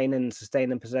keeping, retaining, and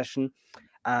sustaining possession.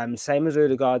 Same as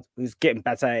Odegaard, who's getting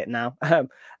better at it now.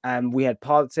 We had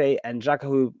Partey and Xhaka,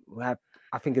 who have,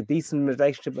 I think, a decent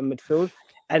relationship in midfield.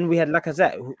 And we had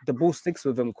Lacazette, who the ball sticks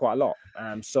with him quite a lot.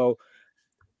 So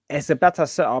it's a better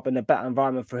setup and a better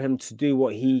environment for him to do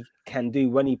what he can do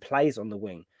when he plays on the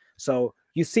wing. So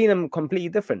you've seen him completely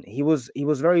different. He was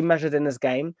very measured in his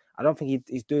game. I don't think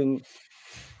he's doing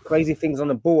crazy things on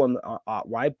the ball on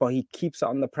wide, but he keeps it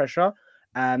under pressure.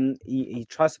 He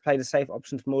tries to play the safe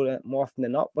options more often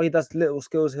than not, but he does little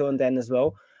skills here and then as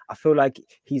well. I feel like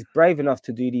he's brave enough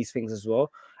to do these things as well,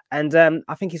 and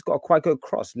I think he's got a quite good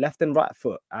cross, left and right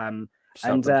foot. And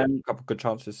a couple good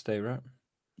chances today, right?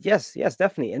 Yes,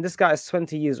 definitely. And this guy is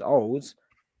 20 years old,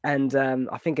 and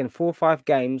I think in 4 or 5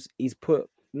 games he's put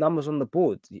numbers on the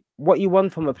board. What you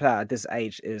want from a player at this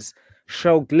age is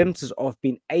show glimpses of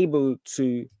being able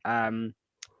to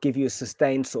give you a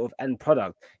sustained sort of end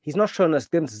product. He's not showing us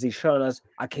glimpses; he's showing us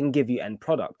I can give you end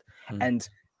product, and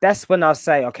that's when I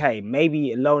say, okay,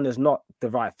 maybe loan is not the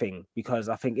right thing because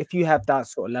I think if you have that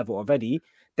sort of level already,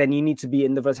 then you need to be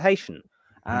in the rotation.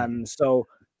 So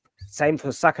same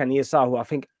for Saka and ESR, who I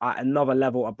think are another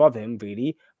level above him,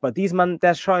 really. But these men,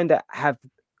 they're showing that have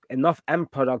enough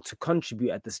end product to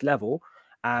contribute at this level.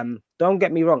 Don't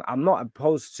get me wrong, I'm not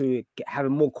opposed to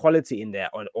having more quality in there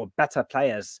or better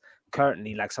players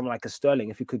currently, like someone like a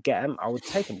Sterling. If you could get him, I would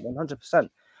take him 100%.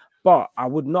 But I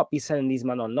would not be sending these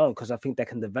men on loan because I think they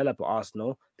can develop at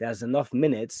Arsenal. There's enough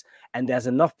minutes and there's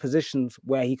enough positions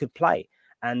where he could play.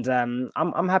 And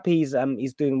I'm happy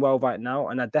he's doing well right now,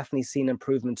 and I've definitely seen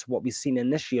improvement to what we've seen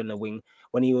initially on the wing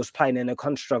when he was playing in a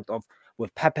construct of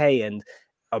with Pepe and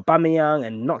Aubameyang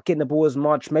and not getting the ball as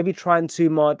much, maybe trying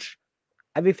too much.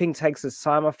 Everything takes its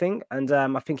time, I think, and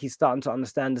I think he's starting to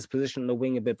understand his position on the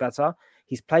wing a bit better.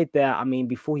 He's played there. I mean,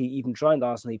 before he even joined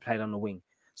Arsenal, he played on the wing,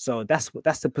 so that's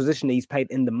the position that he's played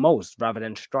in the most rather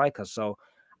than striker. So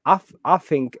I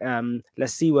think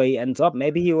let's see where he ends up.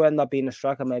 Maybe he will end up being a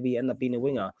striker. Maybe he end up being a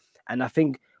winger. And I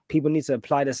think people need to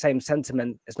apply the same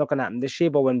sentiment. It's not going to happen this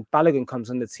year, but when Balogun comes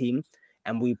on the team,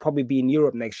 and we'll probably be in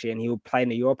Europe next year, and he will play in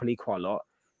the Europa League quite a lot.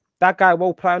 That guy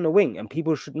will play on the wing, and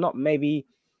people should not maybe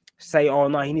say, "Oh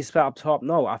no, he needs to play up top."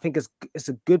 No, I think it's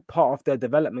a good part of their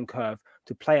development curve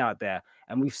to play out there.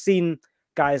 And we've seen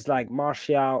guys like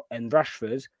Martial and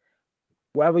Rashford.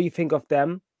 Whatever you think of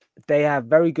them, they have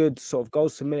very good sort of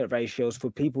goals to minute ratios for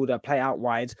people that play out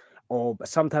wide or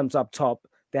sometimes up top.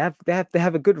 They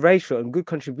have a good ratio and good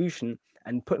contribution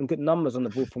and putting good numbers on the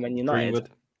ball for Man United.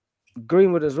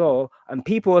 Greenwood as well. And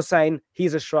people are saying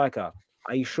he's a striker.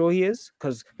 Are you sure he is?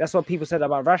 Because that's what people said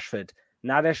about Rashford.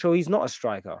 Now they're sure he's not a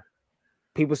striker.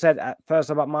 People said at first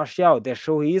about Martial, they're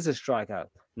sure he is a striker.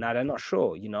 Now they're not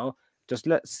sure, Just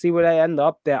let's see where they end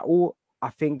up. They're all, I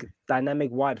think,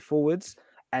 dynamic wide forwards,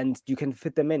 and you can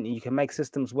fit them in and you can make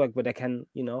systems work where they can,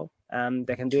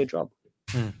 they can do a job.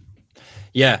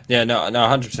 Yeah, no,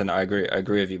 100%. I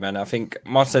agree with you, man. I think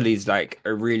Marcelli's like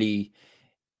a really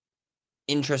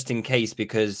interesting case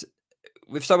because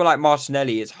with someone like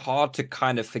Martinelli, it's hard to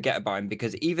kind of forget about him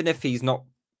because even if he's not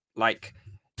like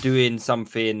doing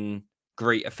something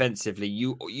great offensively,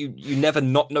 you never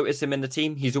not notice him in the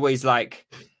team. He's always like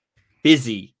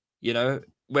busy,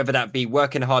 whether that be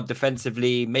working hard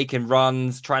defensively, making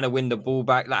runs, trying to win the ball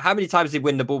back. Like how many times did he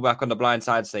win the ball back on the blind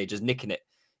side stage, just nicking it?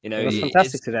 It was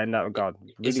fantastic today in that regard.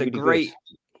 It's a really great. Good.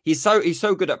 He's so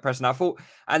good at pressing. I thought,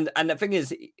 and the thing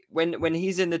is, when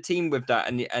he's in the team with that,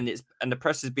 and the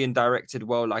press is being directed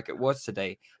well, like it was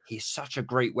today, he's such a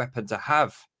great weapon to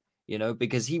have,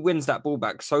 because he wins that ball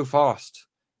back so fast,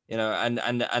 and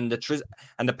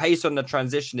the pace on the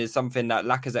transition is something that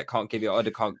Lacazette can't give you,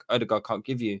 Odegaard can't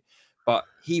give you, but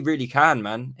he really can,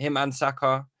 man. Him and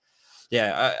Saka,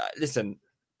 yeah. Listen,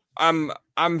 I'm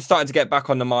starting to get back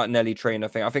on the Martinelli train. I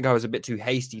think I was a bit too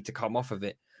hasty to come off of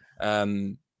it.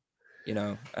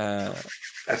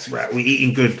 That's right. We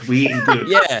eating good.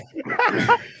 Yeah.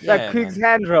 That Krug's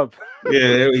hand drop. Yeah,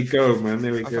 there we go, man.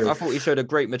 There we go. I thought he showed a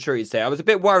great maturity today. I was a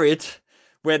bit worried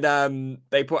when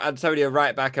they put Antonio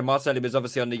right back and Martinelli was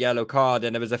obviously on the yellow card,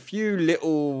 and there was a few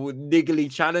little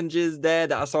niggly challenges there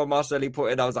that I saw Martinelli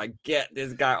put in. I was like, get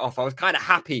this guy off. I was kind of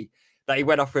happy that he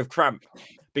went off with cramp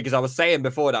because I was saying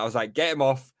before that I was like, get him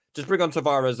off, just bring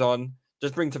Tavares on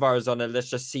and let's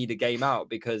just see the game out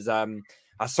because I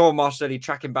saw Martinelli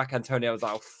tracking back Antonio. I was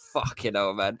like, oh, fuck,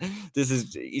 man.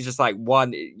 He's just like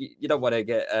one. You don't want to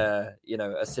get, a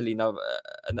silly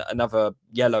another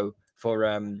yellow for,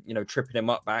 tripping him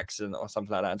up by accident or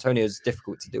something like that. Antonio is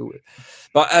difficult to deal with.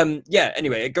 But,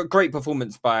 anyway, a great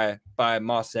performance by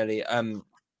Martinelli.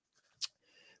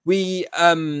 We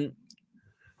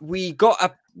got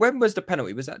a. When was the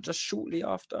penalty? Was that just shortly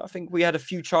after? I think we had a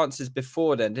few chances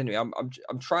before then, didn't we? I'm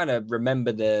trying to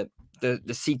remember the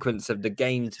sequence of the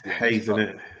game. To be honest, isn't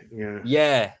it?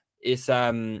 Yeah. It's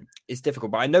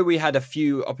difficult, but I know we had a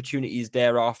few opportunities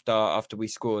there after we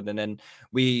scored, and then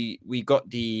we got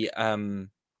the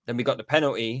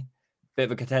penalty, bit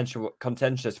of a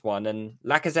contentious one, and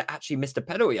Lacazette actually missed a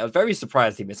penalty. I was very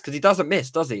surprised he missed because he doesn't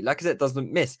miss, does he? Lacazette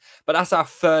doesn't miss, but that's our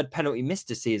third penalty missed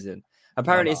this season.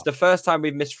 Apparently, It's the first time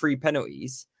we've missed 3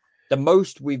 penalties. The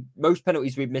most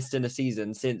penalties we've missed in a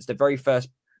season since the very first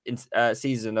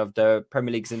season of the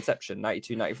Premier League's inception,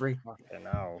 92-93.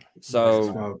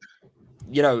 So,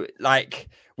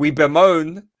 we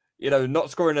bemoan,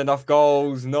 not scoring enough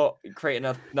goals, not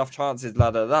creating enough chances,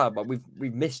 but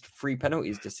we've missed 3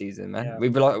 penalties this season, man. Yeah.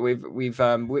 We've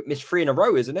missed 3 in a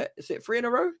row, isn't it? Is it 3 in a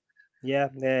row? Yeah,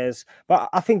 there's. But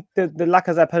I think the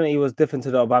Lacazette penalty was different to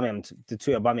the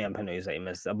two Aubameyang penalties that he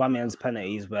missed. Aubameyang's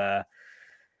penalties were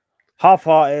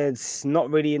half-hearted, not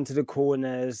really into the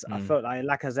corners. I felt like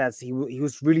Lacazette's, he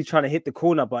was really trying to hit the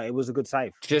corner, but it was a good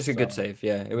save. Just a good save,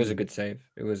 yeah. It was a good save.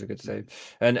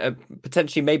 And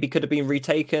potentially maybe could have been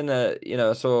retaken.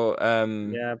 I saw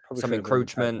some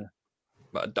encroachment.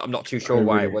 But I'm not too sure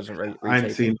why it wasn't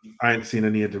retaken. I ain't seen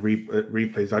any of the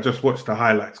replays. I just watched the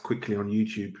highlights quickly on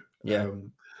YouTube.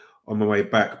 On my way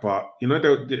back, but I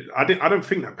don't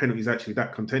think that penalty is actually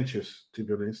that contentious, to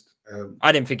be honest.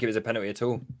 I didn't think it was a penalty at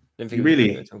all.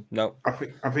 Really? No.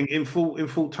 I think in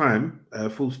full time,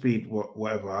 full speed,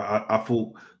 whatever. I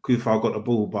thought Kufal got the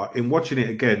ball, but in watching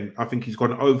it again, I think he's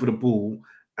gone over the ball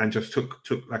and just took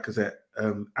Lacazette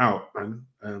out, man.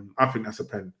 I think that's a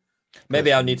pen.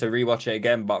 Maybe I'll need to rewatch it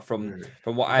again, but from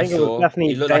what I saw,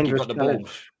 he looked like he got the ball.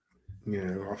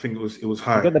 Yeah, I think it was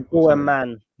high. You got the ball and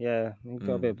man. Yeah, you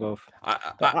got a bit of both.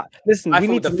 Listen, I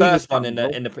thought the first one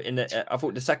I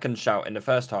thought the second shout in the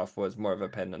first half was more of a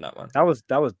pen than that one. That was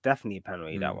definitely a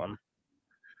penalty. That one.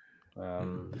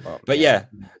 But yeah,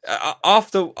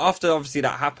 after obviously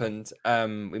that happened,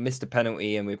 we missed a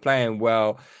penalty and we're playing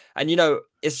well, and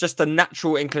it's just a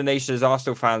natural inclination as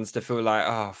Arsenal fans to feel like,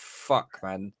 oh fuck,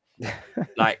 man,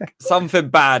 like something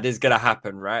bad is gonna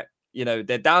happen, right?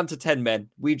 They're down to 10 men.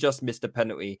 We just missed a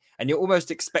penalty, and you're almost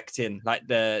expecting like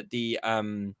the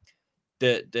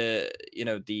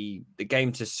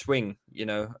game to swing.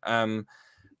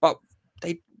 But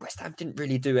West Ham didn't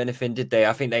really do anything, did they?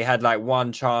 I think they had like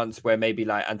one chance where maybe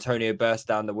like Antonio burst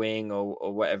down the wing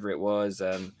or whatever it was.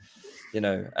 I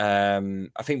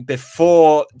think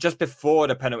just before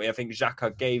the penalty, I think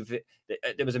Xhaka gave it.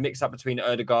 There was a mix up between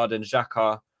Odegaard and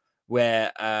Xhaka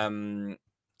where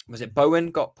was it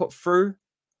Bowen got put through?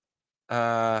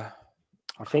 I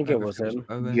think it was him.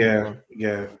 Yeah.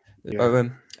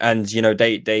 Bowen, and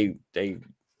they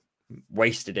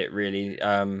wasted it really.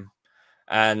 And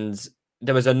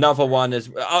there was another one as.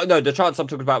 Oh no, the chance I'm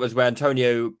talking about was where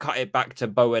Antonio cut it back to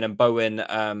Bowen, and Bowen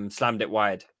slammed it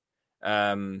wide.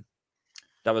 That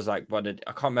was like I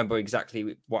can't remember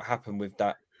exactly what happened with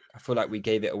that. I feel like we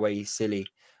gave it away silly.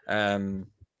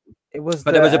 It was,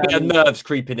 but there was a bit of nerves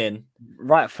creeping in.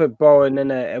 Right foot ball, and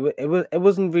then it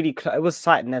wasn't really. It was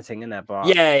sight netting in there, but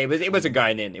yeah, it wasn't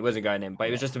going in. It wasn't going in, but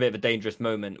it was just a bit of a dangerous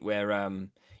moment where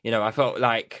I felt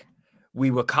like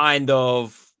we were kind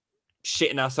of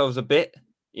shitting ourselves a bit,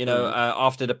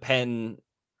 after the pen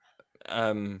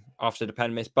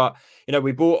miss. But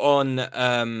we brought on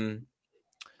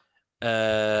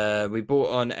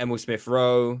Emil Smith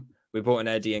Rowe, we brought on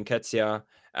Eddie and Ketsia,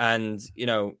 and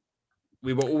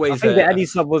we were always. I think the Eddie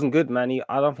sub wasn't good, man.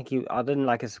 I didn't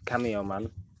like his cameo, man.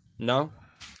 No,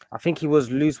 I think he was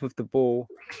loose with the ball,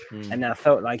 and I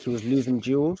felt like he was losing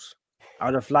duels. I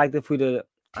would have liked if we'd have.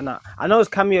 And I know his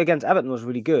cameo against Everton was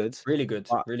really good. Really good.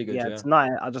 Yeah,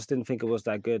 tonight I just didn't think it was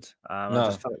that good.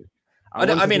 No. I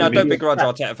don't begrudge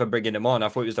Arteta for bringing him on. I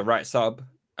thought he was the right sub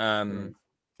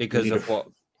because of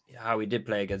how he did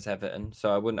play against Everton.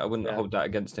 So I wouldn't hold that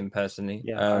against him personally.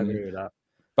 Yeah, I agree with that.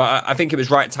 But I think it was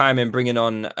right time in bringing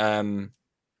on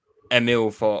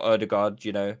Emil for Odegaard.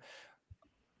 I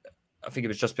think it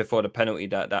was just before the penalty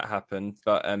that happened.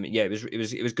 But it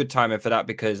was good timing for that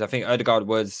because I think Odegaard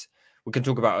was. We can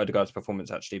talk about Odegaard's performance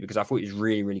actually because I thought he was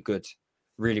really, really good,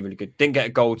 really, really good. Didn't get a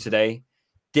goal today,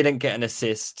 didn't get an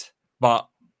assist, but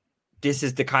this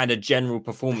is the kind of general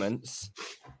performance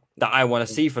that I want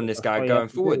to see from this guy going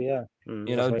forward.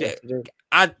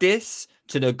 Add this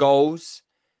to the goals.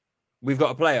 We've got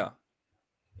a player.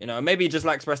 Maybe he just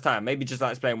likes West Ham. Maybe he just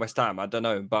likes playing West Ham. I don't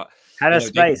know. But had a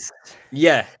space.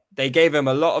 They gave him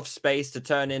a lot of space to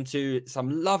turn into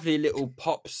some lovely little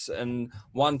pops and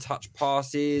one-touch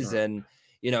passes. And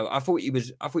I thought he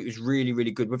was really,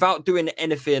 really good without doing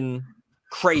anything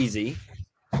crazy.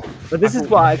 But this is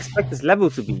what I expect this level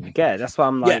to be. You get it? That's why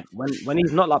I'm like, when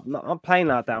he's not playing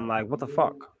like that, I'm like, what the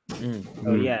fuck?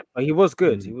 But he was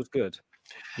good. He was good.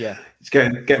 Yeah, it's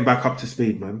getting back up to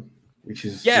speed, man. Which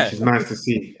is nice to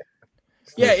see.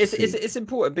 It's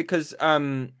important because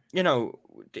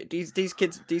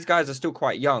these guys are still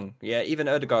quite young. Yeah, even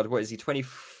Odegaard, what is he,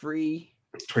 23?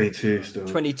 22 still.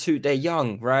 22, they're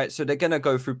young, right? So they're gonna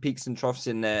go through peaks and troughs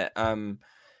in there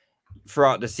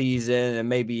throughout the season, and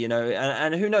maybe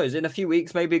and who knows, in a few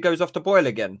weeks maybe it goes off the boil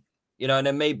again, and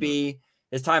then maybe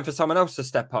it's time for someone else to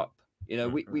step up.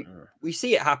 We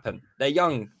see it happen. They're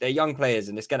young players,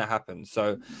 and it's going to happen.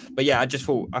 So, but yeah, I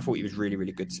thought he was really,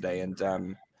 really good today.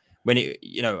 And when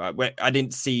I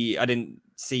didn't see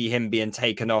him being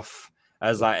taken off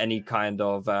as like any kind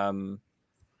of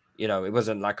it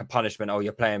wasn't like a punishment. Oh,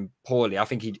 you're playing poorly. I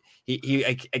think he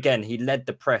led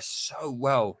the press so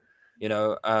well.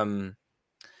 I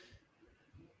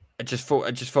just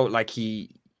felt like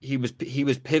he was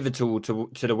pivotal to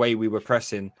the way we were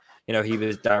pressing. He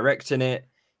was directing it.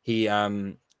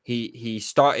 He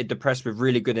started the press with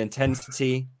really good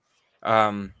intensity.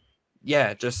 I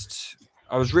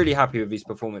was really happy with his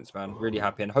performance, man. Really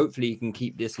happy, and hopefully he can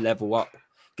keep this level up.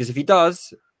 Because if he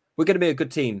does, we're going to be a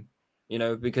good team.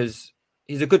 Because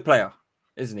he's a good player,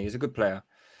 isn't he? He's a good player.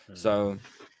 So,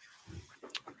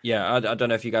 yeah, I don't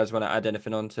know if you guys want to add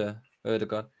anything on to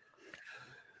Odegaard.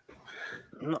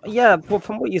 Yeah, but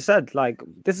from what you said, like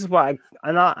this is what I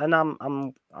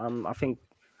think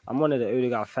I'm one of the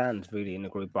Odegaard fans really in the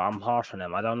group, but I'm harsh on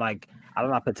him. I don't like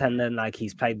pretending like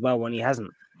he's played well when he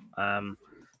hasn't.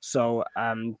 So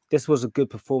this was a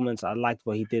good performance. I liked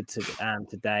what he did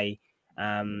today.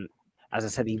 As I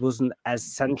said, he wasn't as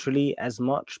centrally as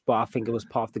much, but I think it was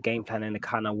part of the game plan and it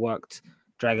kind of worked,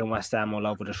 dragging West Ham all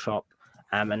over the shop.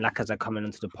 And Lacazette coming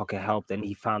into the pocket helped, and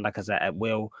he found Lacazette at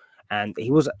will. And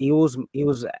he was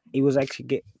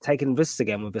actually taking risks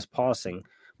again with his passing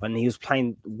when he was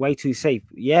playing way too safe.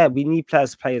 Yeah, we need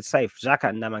players to play it safe. Xhaka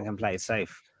and Naman can play it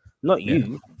safe. Not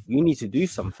you. You need to do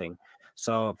something.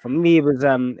 So for me, it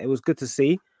was good to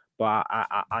see, but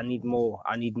I need more.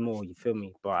 You feel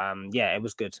me? But it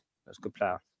was good. It was a good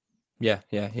player. Yeah.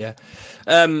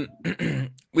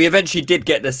 We eventually did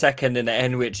get the second in the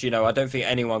end, which I don't think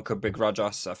anyone could begrudge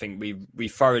us. I think we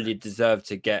thoroughly deserved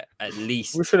to get at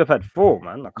least. We should have had 4,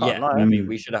 man. I can't lie. I mean,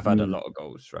 we should have had a lot of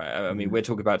goals, right? I mean, we're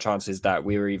talking about chances that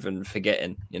we were even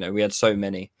forgetting. We had so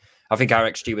many. I think our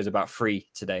XG was about 3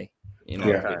 today.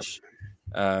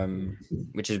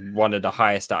 Which is one of the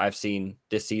highest that I've seen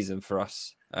this season for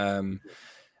us.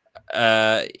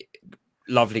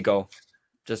 Lovely goal.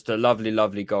 Just a lovely,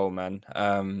 lovely goal, man.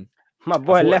 My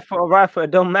boy, left foot or right foot,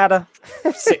 it don't matter.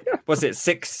 Was it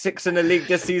six in the league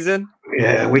this season?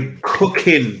 Yeah, we're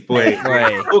cooking, boy.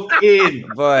 Cooking.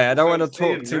 Boy, I don't want to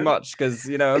talk too much because,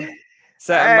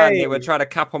 certain man, they were trying to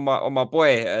cap on my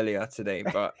boy earlier today,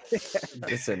 but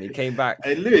listen, he came back.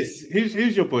 Hey, Lewis,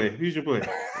 who's your boy? Who's your boy?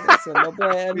 Listen, my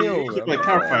boy Emil. Who's your boy?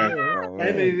 Clarify.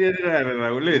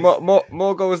 Lewis.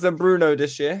 More goals than Bruno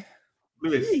this year.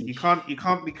 Lewis, you can't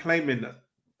be claiming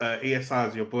ESR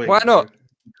as your boy. Why not?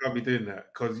 You can't be doing that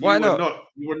because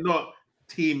you were not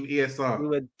team ESR. We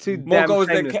were too more damn goals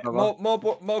famous, than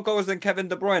more goals than Kevin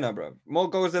De Bruyne, bro. More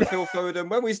goals than Phil Foden.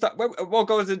 More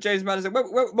goals than James Maddison.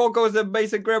 More goals than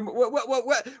Mason Graham.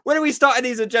 When are we starting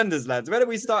these agendas, lads? When are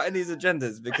we starting these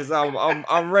agendas? Because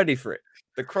I'm ready for it.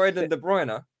 The Croydon De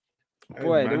Bruyne.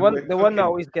 Boy, the one that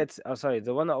always gets. Oh, sorry,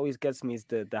 the one that always gets me is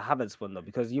the Havertz one though,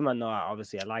 because you might know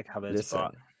obviously I like Havertz, Listen,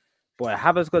 but boy,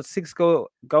 Havertz got 6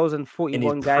 goals in 41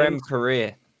 in his games. Prem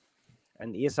career.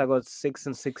 And Isa got 6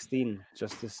 and 16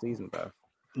 just this season, bro.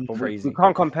 But Crazy. we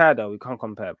can't compare, though. We can't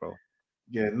compare, bro.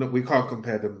 Yeah, no, we can't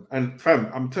compare them. And fam,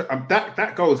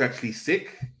 that goal is actually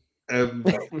sick.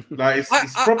 Like I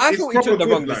thought he took the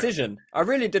wrong decision. I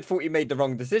really did thought he made the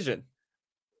wrong decision.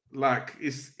 Like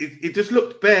it just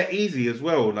looked bare easy as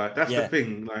well. Like that's the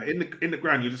thing. Like in the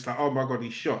ground, you're just like, oh my god, he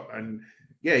shot, and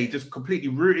yeah, he just completely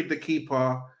rooted the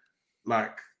keeper.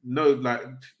 Like. No, like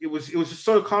it was just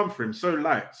so calm for him, so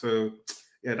light. So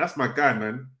yeah, that's my guy,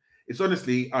 man. It's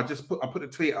honestly, I put a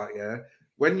tweet out, yeah.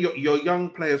 When your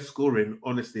young players scoring,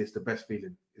 honestly, it's the best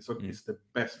feeling. It's the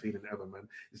best feeling ever, man.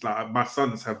 It's like my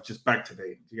sons have just bagged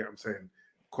today. Do you get what I'm saying?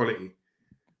 Quality.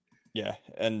 Yeah,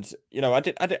 and you know, I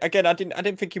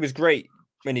didn't think he was great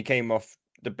when he came off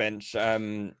the bench.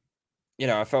 You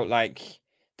know, I felt like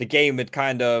the game had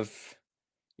kind of.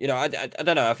 You know, I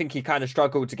don't know. I think he kind of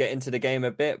struggled to get into the game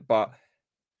a bit. But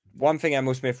one thing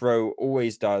Emil Smith-Rowe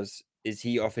always does is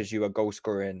he offers you a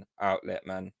goal-scoring outlet,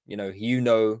 man. You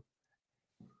know,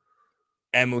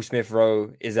 Emil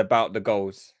Smith-Rowe is about the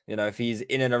goals. You know, if he's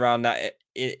in and around that,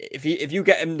 if you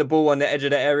get him the ball on the edge of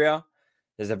the area,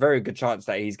 there's a very good chance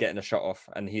that he's getting a shot off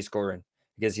and he's scoring.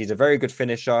 Because he's a very good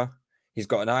finisher. He's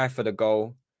got an eye for the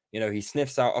goal. You know, he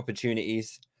sniffs out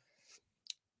opportunities.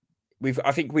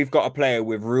 I think we've got a player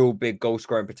with real big goal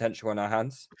scoring potential on our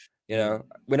hands. You know,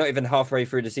 we're not even halfway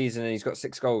through the season and he's got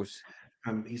 6 goals.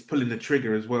 He's pulling the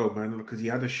trigger as well, man, because he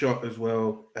had a shot as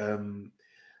well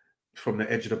from the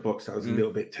edge of the box that was a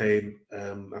little bit tame.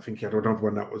 I think he had another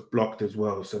one that was blocked as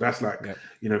well. So that's like,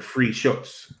 3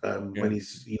 shots when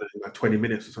he's, like 20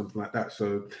 minutes or something like that.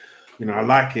 So, I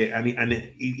like it. And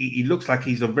he looks like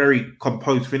he's a very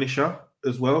composed finisher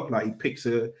as well. Like he picks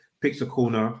a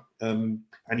corner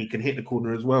and he can hit the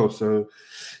corner as well. So,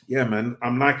 yeah, man,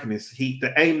 I'm liking this.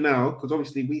 The aim now, because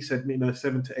obviously we said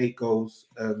 7 to 8 goals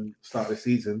start of the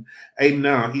season. Aim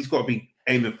now, he's got to be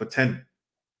aiming for 10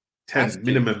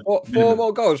 minimum. 4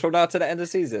 more goals from now to the end of the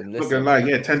season. Not gonna lie,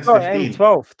 10 to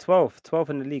 15. 12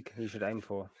 in the league. He should aim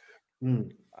for.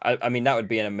 I mean, that would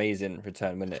be an amazing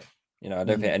return, wouldn't it? I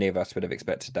don't think any of us would have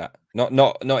expected that.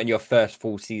 Not in your first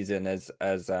full season as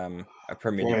a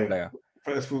Premier League player.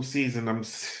 First full season,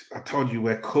 I told you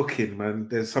we're cooking, man.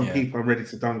 There's some people I'm ready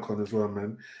to dunk on as well,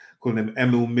 man. Calling them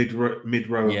Emil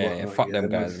mid-row. Yeah, fuck them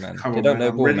guys, man. Come they on, don't man.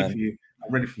 know ball, man.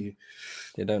 I'm ready for you.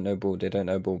 They don't know ball.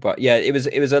 But yeah, it was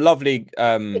a lovely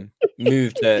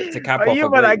move to cap off a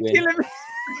great win.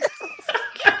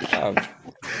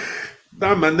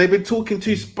 No, man, they've been talking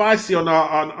too spicy on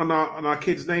our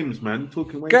kids' names, man.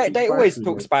 Talking way Great, too they spicy, always man.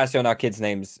 talk spicy on our kids'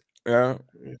 names. Yeah.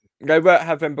 They weren't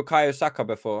having Bukayo Saka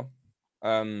before.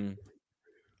 Some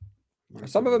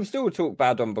of them still talk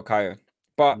bad on Bukayo.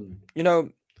 But,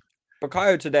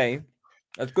 Bukayo today,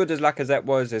 as good as Lacazette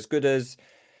was, as good as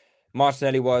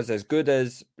Martinelli was, as good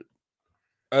as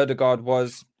Odegaard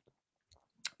was,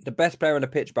 the best player on the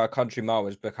pitch by a country mile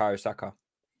was Bukayo Saka.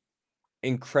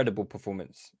 Incredible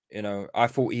performance. I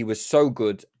thought he was so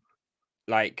good.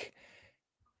 Like,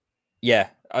 yeah,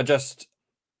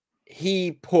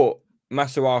 he put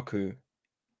Masuaku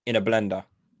in a blender.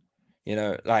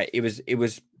 It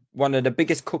was one of the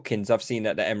biggest cookings I've seen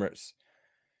at the Emirates.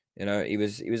 He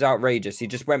was outrageous. He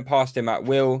just went past him at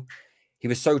will. He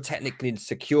was so technically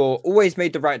secure, always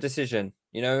made the right decision,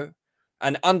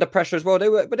 and under pressure as well.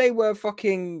 They were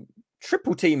fucking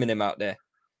triple teaming him out there.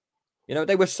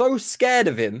 They were so scared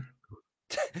of him.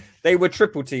 They were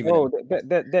triple teaming him.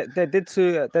 They did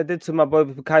to my boy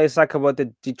Bukayo Saka what the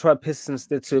Detroit Pistons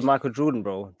did to Michael Jordan,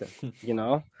 bro.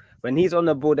 When he's on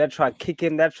the ball, they try to kick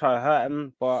him, they try to hurt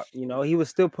him, but he was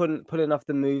still pulling off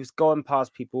the moves, going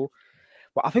past people.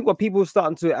 But I think what people are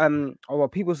starting to or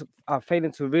what people are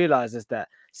failing to realize is that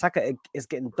Saka is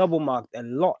getting double marked a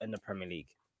lot in the Premier League.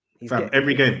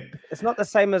 Every game. It's not the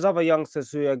same as other youngsters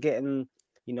who are getting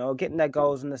their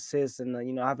goals and assists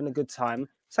and having a good time.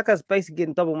 Saka's basically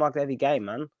getting double marked every game,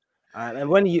 man. And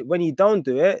when you don't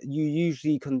do it, you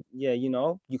usually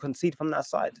you concede from that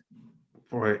side.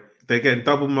 Right, they're getting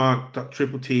double marked,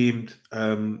 triple teamed,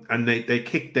 and they're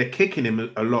kicking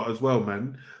him a lot as well,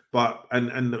 man. But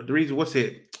and the reason, what's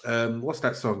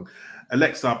that song?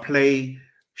 Alexa, play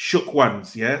 "Shook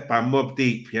Ones," yeah, by Mobb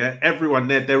Deep, yeah. Everyone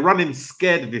they're running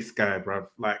scared of this guy, bruv.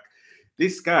 Like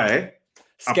this guy,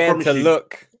 I Scared promise to you,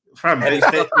 look fam. at his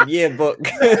fucking yearbook.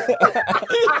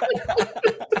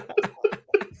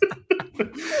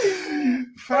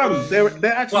 Fam, they're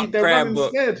actually What they're prayer running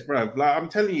book? scared, bruv. Like I'm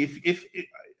telling you, if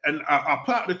and I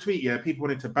put out the tweet, yeah, people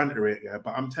wanted to banter it, yeah,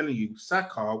 but I'm telling you,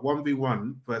 Saka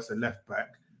 1v1 versus a left back,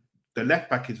 the left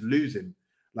back is losing.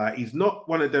 Like he's not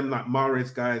one of them like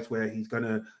Mahrez guys where he's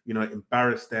gonna,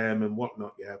 embarrass them and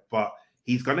whatnot, yeah. But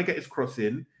he's gonna get his cross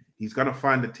in, he's gonna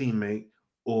find a teammate,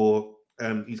 or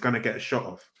he's gonna get a shot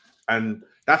off. And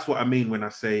that's what I mean when I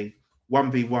say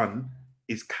 1v1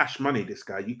 is cash money. This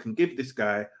guy, you can give this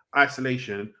guy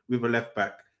isolation with a left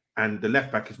back, and the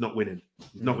left back is not winning.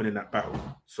 He's not winning that battle.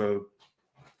 So,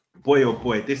 boy oh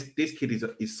boy, this kid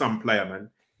is some player, man.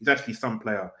 He's actually some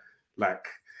player. Like,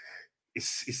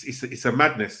 it's a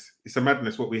madness. It's a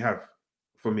madness what we have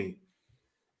for me.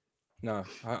 No,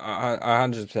 I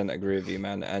 100% agree with you,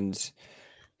 man. And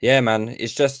yeah, man,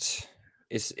 it's just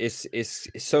it's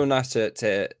so nice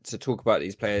to talk about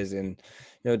these players, and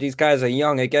these guys are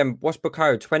young. Again, what's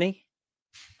Bukayo, 20?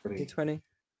 20?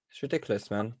 It's ridiculous,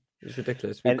 man. It's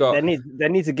ridiculous. They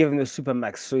need to give him the super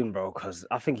max soon, bro, because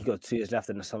I think he got 2 years left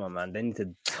in the summer, man. They need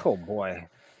to. Oh boy,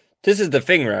 this is the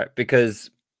thing, right?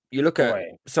 Because you look at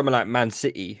someone like Man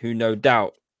City, who no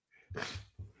doubt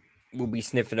will be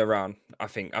sniffing around. I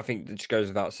think that just goes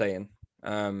without saying.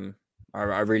 I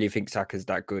really think Saka's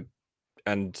that good,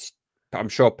 and I'm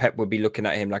sure Pep will be looking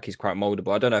at him like he's quite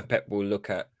moldable. I don't know if Pep will look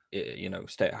at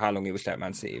how long he will stay at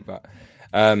Man City, but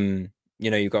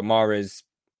you've got Mahrez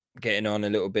getting on a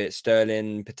little bit,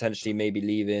 Sterling potentially maybe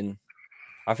leaving.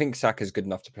 I think Saka's good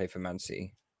enough to play for Man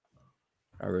City.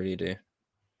 I really do.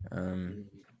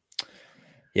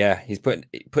 Yeah, he's put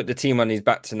the team on his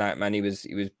back tonight, man. He was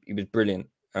brilliant.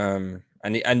 And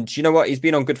you know what? He's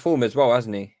been on good form as well,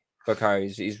 hasn't he?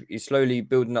 Bukayo, he's slowly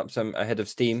building up some ahead of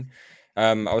steam.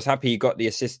 I was happy he got the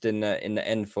assist in the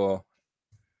end for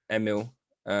Emil.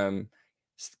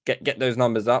 Get those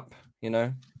numbers up,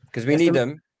 because we need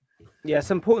them. Yeah,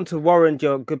 it's important to warrant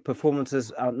your good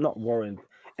performances. Not warrant.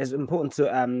 It's important to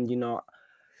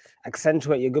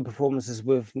accentuate your good performances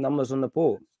with numbers on the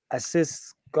ball,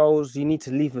 assists, goals. You need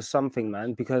to leave with something,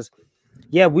 man. Because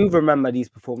we remember these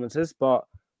performances, but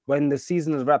when the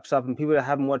season wraps up and people that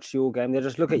haven't watched your game, they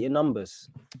just look at your numbers.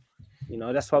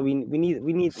 That's why we need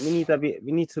to see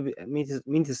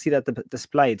that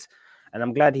displayed. And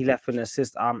I'm glad he left with an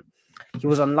assist. He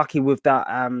was unlucky with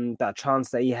that chance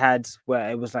that he had where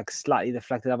it was like slightly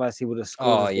deflected. Otherwise, he would have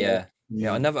scored. Oh yeah.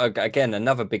 Yeah,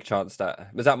 another big chance.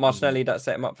 That was Martinelli that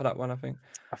set him up for that one. I think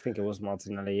it was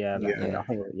Martinelli. Yeah. I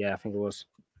think it was.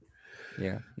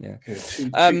 Yeah.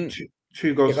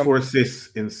 Two goals, 4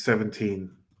 assists in 17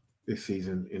 this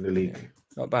season in the league.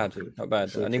 Yeah. Not bad.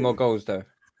 I need more goals though.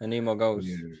 I need more goals.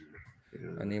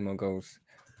 I need more goals.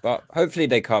 But hopefully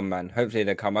they come, man. Hopefully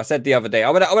they come. I said the other day,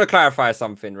 I want to clarify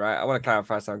something, right? I want to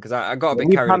clarify something because I got a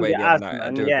bit carried away the other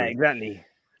night. Yeah, exactly.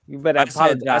 You better I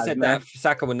said that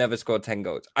Saka will never score 10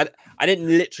 goals. I didn't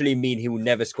literally mean he will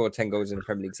never score 10 goals in the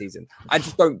Premier League season. I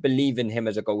just don't believe in him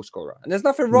as a goal scorer. And there's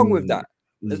nothing wrong with that.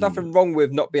 There's nothing wrong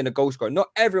with not being a goal scorer. Not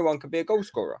everyone can be a goal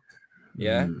scorer.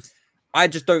 Yeah. I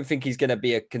just don't think he's going to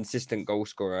be a consistent goal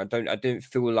scorer. I don't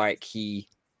feel like he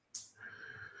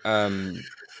I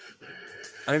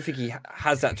don't think he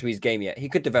has that to his game yet. He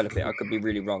could develop it. I could be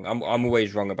really wrong. I'm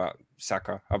always wrong about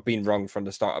Saka. I've been wrong from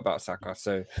the start about Saka.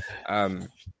 So I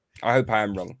hope I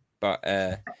am wrong. But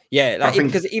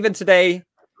because even today,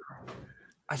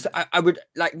 I would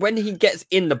like when he gets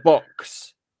in the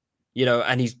box,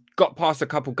 and he's got past a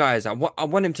couple guys. I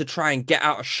want him to try and get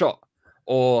out a shot,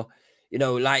 or it's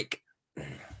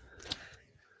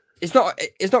not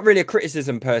really a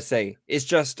criticism per se. It's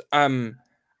just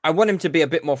I want him to be a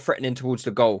bit more threatening towards the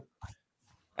goal.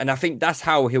 And I think that's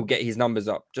how he'll get his numbers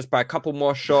up, just by a couple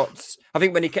more shots. I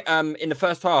think when he in the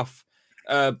first half,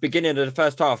 beginning of the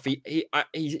first half, he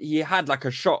had like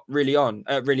a shot really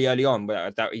early on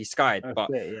that he skied.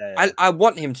 But I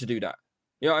want him to do that.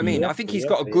 You know what I mean? I think he's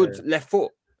got a good left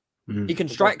foot. He can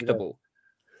strike the ball.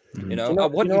 I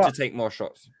want him to take more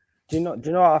shots. Do you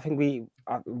know what I think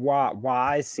why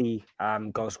I see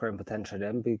goal scoring potential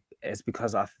in him is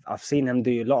because I've seen him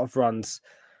do a lot of runs.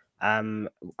 I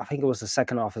think it was the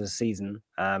second half of the season,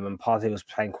 and Partey was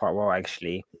playing quite well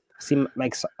actually.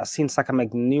 I've seen Saka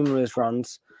make numerous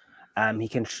runs, He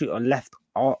can shoot on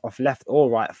off left or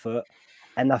right foot,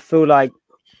 and I feel like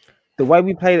the way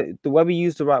we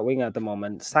use the right wing at the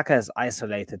moment, Saka is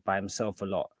isolated by himself a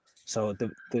lot. So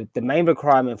the main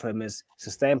requirement for him is to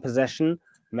stay in possession,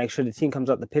 make sure the team comes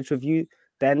up the pitch with you,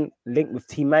 then link with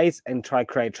teammates and try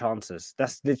create chances.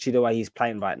 That's literally the way he's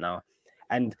playing right now.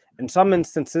 And in some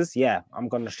instances, yeah, I'm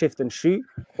gonna shift and shoot,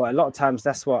 but a lot of times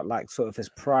that's what like sort of his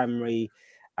primary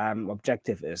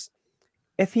objective is.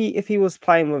 If he was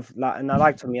playing with like, and I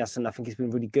like Tommy Yasin, I think he's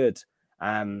been really good.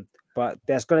 But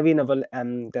there's going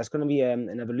to be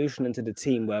an evolution into the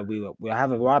team where we'll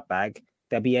have a right back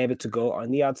that'll be able to go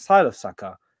on the outside of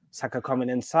Saka. Saka coming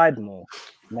inside more,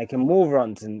 making more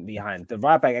runs in behind. The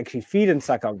right back actually feeding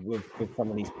Saka with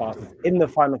some of these passes in the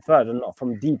final third and not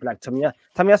from deep like Tommy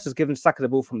Yasu's giving Saka the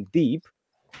ball from deep,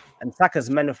 and Saka's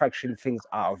manufacturing things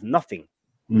out of nothing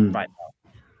right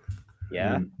now.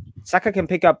 Yeah. Saka can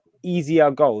pick up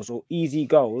easier goals or easy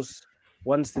goals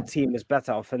once the team is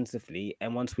better offensively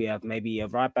and once we have maybe a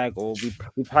right back or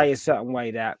we play a certain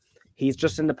way that he's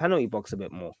just in the penalty box a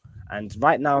bit more. And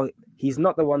right now, he's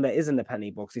not the one that is in the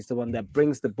penalty box. He's the one that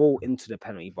brings the ball into the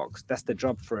penalty box. That's the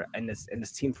job for it in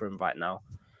this team for him right now.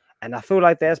 And I feel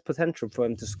like there's potential for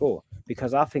him to score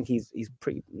because I think he's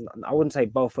pretty. I wouldn't say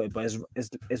both footed, but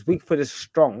his weak foot is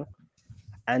strong,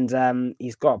 and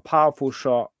he's got a powerful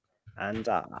shot. And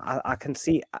I can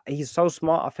see he's so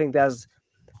smart. I think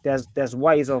there's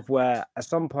ways of where at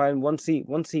some point once he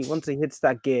hits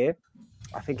that gear,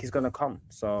 I think he's gonna come.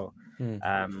 So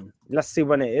let's see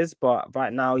when it is. But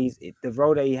right now the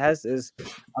role that he has is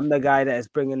I'm the guy that is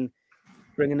bringing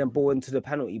the ball into the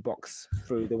penalty box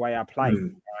through the way I play,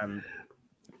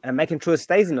 and making sure it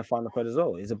stays in the final third as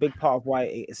well is a big part of why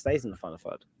it stays in the final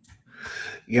third.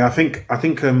 Yeah, I think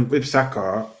with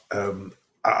Saka,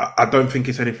 I don't think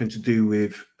it's anything to do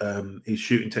with his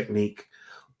shooting technique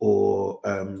or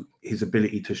his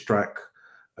ability to strike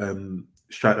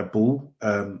the ball.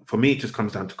 For me, it just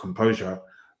comes down to composure.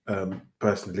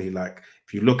 Personally, like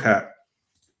if you look at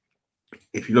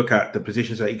the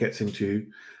positions that he gets into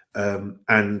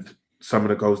and some of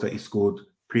the goals that he scored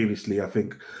previously, I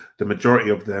think the majority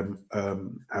of them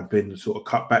have been sort of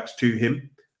cutbacks to him,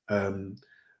 and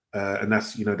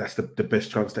that's the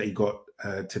best chance that he got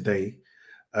today,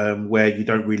 where you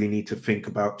don't really need to think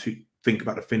about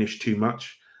the finish too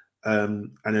much.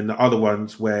 And then the other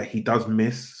ones where he does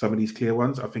miss some of these clear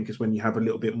ones, I think is when you have a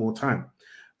little bit more time.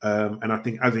 And I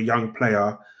think as a young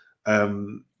player,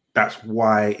 that's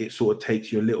why it sort of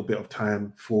takes you a little bit of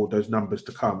time for those numbers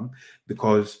to come,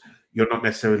 because you're not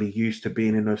necessarily used to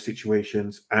being in those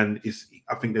situations. And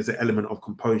I think there's an element of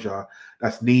composure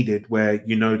that's needed where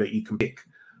you know that you can pick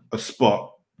a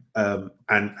spot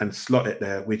and slot it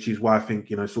there, which is why I think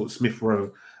sort of Smith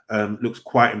Rowe looks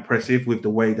quite impressive with the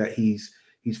way that he's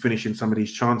finishing some of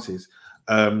these chances.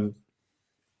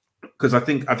 Because I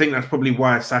think that's probably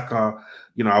why Saka,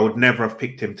 I would never have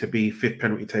picked him to be fifth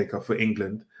penalty taker for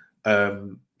England,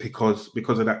 because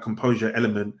of that composure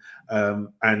element.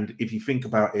 And if you think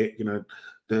about it,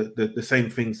 the same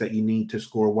things that you need to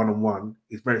score a one-on-one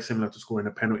is very similar to scoring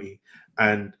a penalty.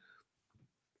 And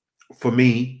for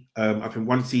me, I think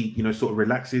once he sort of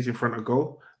relaxes in front of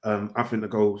goal, I think the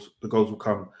goals will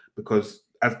come, because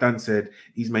as Dan said,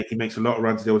 he makes a lot of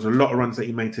runs. There was a lot of runs that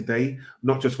he made today,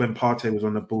 not just when Partey was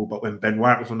on the ball, but when Ben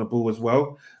White was on the ball as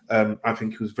well. I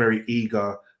think he was very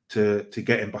eager to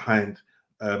get in behind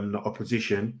the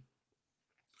opposition.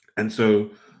 And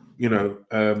so,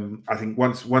 I think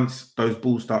once those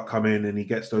balls start coming and he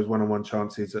gets those one-on-one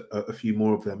chances, a few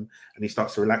more of them, and he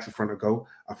starts to relax in front of goal,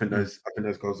 I think those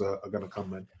goals are going to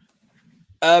come,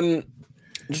 man.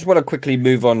 Just want to quickly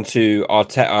move on to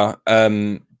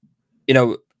Arteta.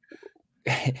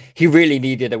 He really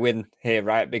needed a win here,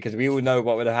 right? Because we all know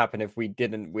what would have happened if we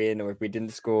didn't win or if we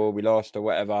didn't score, we lost or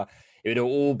whatever. It would have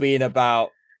all been about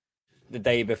the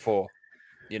day before.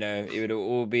 It would have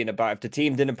all been about, if the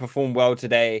team didn't perform well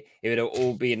today, it would have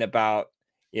all been about,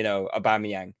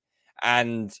 Aubameyang.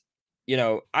 And,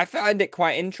 I find it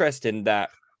quite interesting that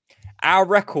our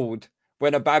record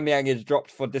when Aubameyang is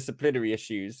dropped for disciplinary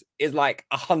issues is like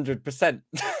 100%.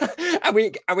 and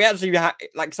we actually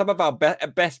like some of our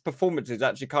best performances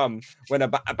actually come when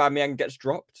Aubameyang gets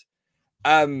dropped.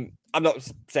 I'm not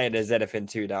saying there's anything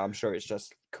to that. I'm sure it's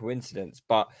just coincidence.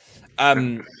 But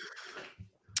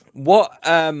what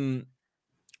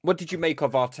did you make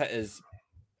of Arteta's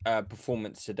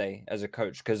performance today as a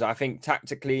coach? Because I think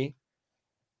tactically,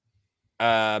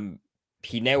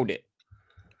 he nailed it.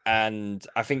 And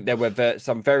I think there were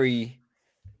some very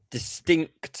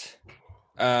distinct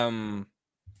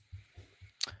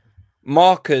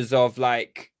markers of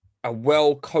like a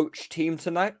well-coached team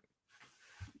tonight.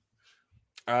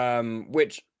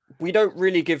 which we don't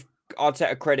really give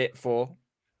Arteta credit for,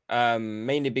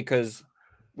 mainly because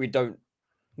we don't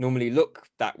normally look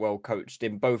that well coached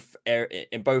in both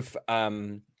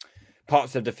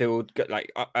parts of the field,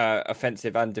 like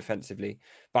offensive and defensively.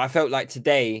 But I felt like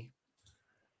today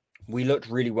we looked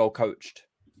really well coached.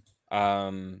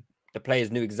 The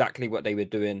players knew exactly what they were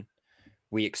doing.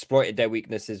 We exploited their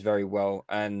weaknesses very well,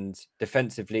 and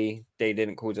defensively, they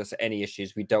didn't cause us any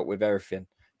issues. We dealt with everything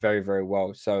very, very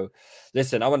well. So,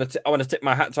 listen, I want to tip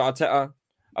my hat to Arteta.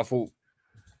 I thought,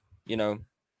 I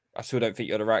still don't think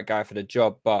you're the right guy for the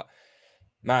job, but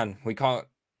man, we can't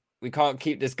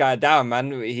keep this guy down,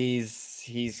 man.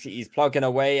 He's plugging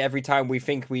away every time we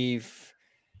think we've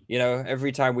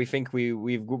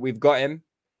got him.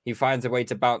 He finds a way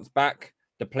to bounce back.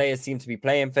 The players seem to be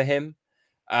playing for him.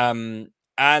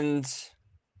 And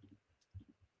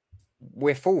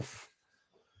we're fourth.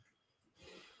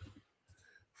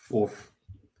 Fourth.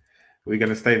 We're going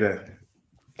to stay there.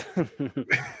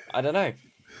 I don't know.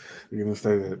 We're going to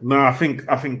stay there. No, I think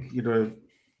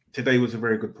today was a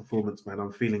very good performance, man.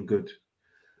 I'm feeling good.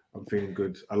 I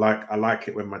like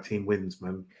it when my team wins,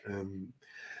 man. And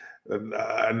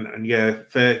yeah,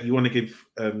 fair. You want to give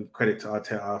credit to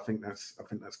Arteta. I think that's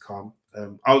calm.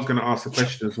 I was going to ask a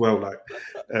question as well, like.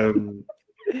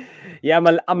 Yeah,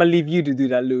 I'm gonna leave you to do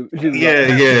that, Lou.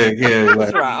 Yeah.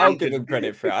 That's right. I'll give him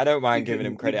credit for it. I don't mind giving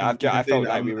him credit. I felt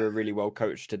like we were really well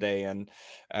coached today, and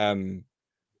credit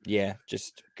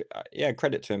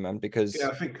to him, man. Because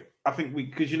I think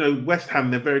because West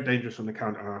Ham, they're very dangerous on the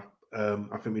counter.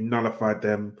 I think we nullified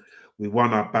them. We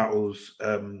won our battles.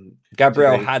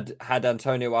 Gabriel had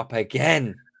Antonio up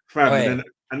again.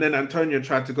 And then Antonio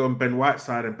tried to go on Ben White's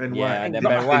side, and Ben White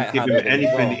didn't give him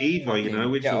anything either,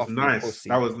 which was nice.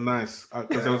 That was nice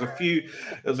because there was a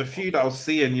few that I was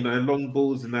seeing, long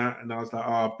balls and that, and I was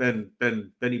like,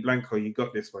 Benny Blanco, you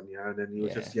got this one, yeah. And then he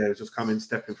was just coming,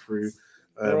 stepping through.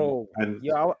 Sorry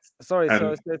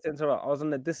to interrupt. I was on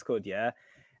the Discord,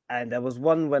 and there was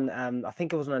one when I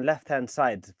think it was on the left hand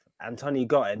side. Antonio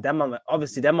got it. Them man were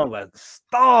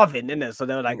starving, innit? So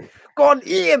they were like, "Go on,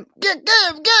 Ian, get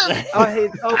him!" I hate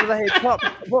top.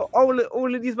 But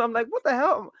all of these, man, I'm like, "What the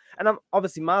hell?" And I'm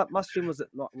obviously my stream was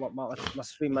not my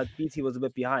stream. My BT was a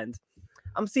bit behind.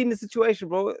 I'm seeing the situation,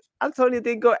 bro. Antonio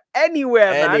didn't go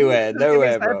anywhere, man.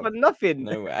 Nowhere, bro. For nothing.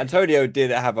 Nowhere. Antonio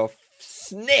didn't have a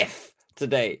sniff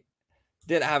today.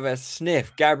 Didn't have a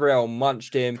sniff. Gabriel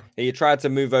munched him. He tried to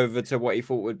move over to what he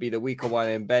thought would be the weaker one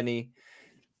in Benny.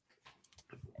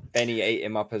 Benny ate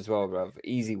him up as well, bro.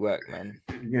 Easy work, man.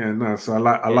 Yeah, no. So I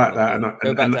like that. And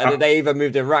they even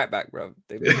moved him right back, bro.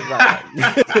 They moved him right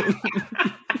back.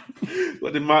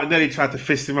 Well, then Martinelli tried to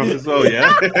fist him up as well,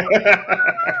 yeah.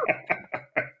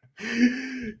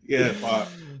 Yeah, but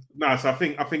no. So I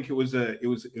think it was a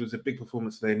big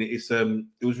performance today, and it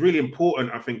was really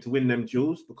important, I think, to win them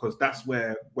duels because that's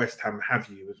where West Ham have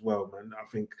you as well, man. I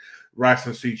think Rice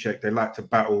and Souček, they like to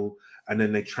battle and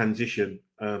then they transition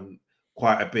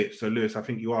quite a bit. So Lewis, I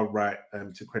think you are right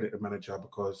to credit the manager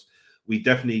because we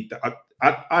definitely.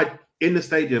 I in the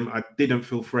stadium, I didn't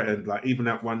feel threatened. Like even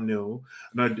at 1-0, I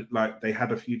know like they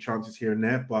had a few chances here and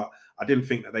there, but I didn't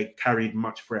think that they carried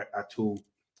much threat at all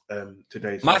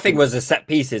today. So my thing was the set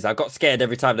pieces. I got scared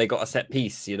every time they got a set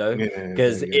piece,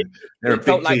 because it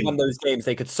felt like one of those games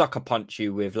they could sucker punch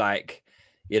you with, like,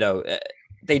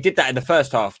 they did that in the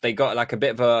first half. They got like a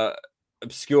bit of a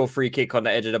obscure free kick on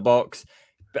the edge of the box.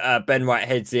 Ben White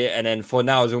heads it, and then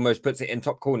Fornals almost puts it in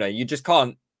top corner. You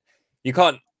can't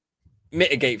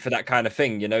mitigate for that kind of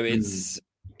thing. It's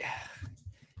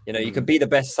you could be the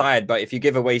best side, but if you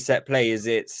give away set plays,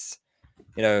 it's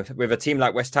with a team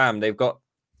like West Ham, they've got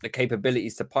the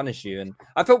capabilities to punish you. And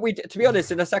I thought to be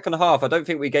honest, in the second half, I don't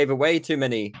think we gave away too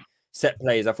many set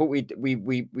plays. I thought we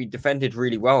defended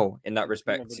really well in that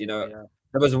respect.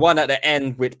 There was one at the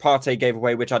end which Partey gave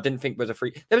away, which I didn't think was a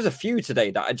free. There was a few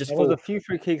today that I just thought. There was a few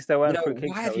free kicks that weren't free kicks.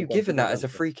 Why have you given that as a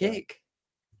free kick?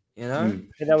 I think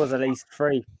that was at least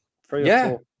three or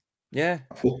four. Yeah.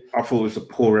 I thought it was a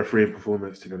poor refereeing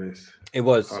performance, to be honest. It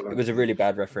was. It was a really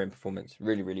bad refereeing performance.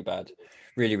 Really, really bad.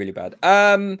 Really, really bad.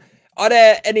 Are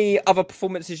there any other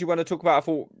performances you want to talk about? I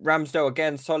thought Ramsdale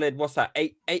again solid. What's that?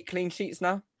 Eight clean sheets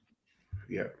now.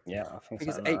 Yeah, I think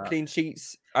it's 8 clean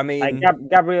sheets. I mean,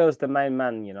 Gabriel's the main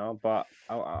man, but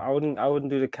I wouldn't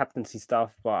do the captaincy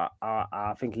stuff. But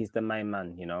I think he's the main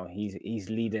man. He's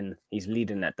leading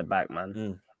at the back,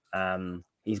 man.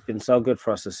 He's been so good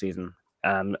for us this season.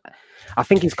 I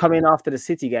think he's coming after the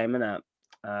City game, innit?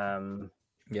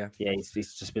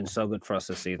 He's just been so good for us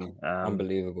this season.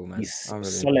 Unbelievable, man. He's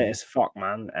solid as fuck,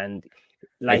 man. And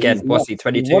again, what's he?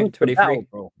 22, 23?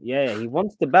 Bro. Yeah, he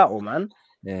wants the battle, man.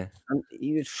 Yeah. And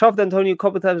he shoved Antonio a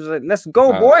couple of times. Like, let's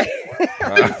go, boy.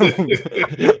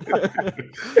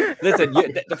 Listen,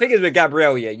 the thing is with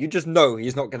Gabriel, you just know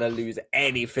he's not going to lose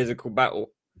any physical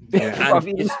battle. Yeah.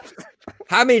 And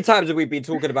how many times have we been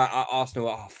talking about our Arsenal?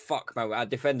 Oh fuck, man, our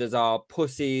defenders are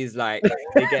pussies. Like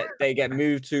they get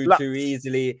moved too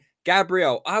easily.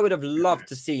 Gabriel, I would have loved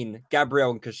to seen Gabriel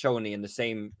and Koscielny in the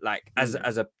same as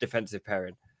a defensive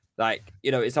pairing. Like,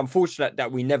 it's unfortunate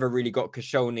that we never really got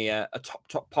Koscielny a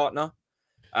top partner.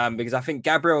 Because I think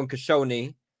Gabriel and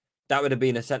Koscielny, that would have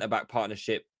been a centre back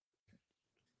partnership,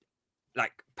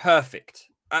 like perfect,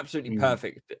 absolutely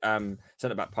perfect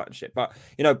centre back partnership. But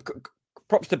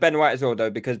props to Ben White as well, though,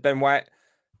 because Ben White,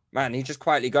 man, he's just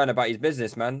quietly going about his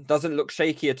business, man. Doesn't look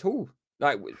shaky at all.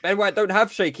 Like Ben White don't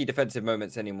have shaky defensive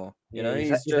moments anymore.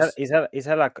 He's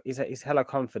hella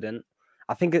confident.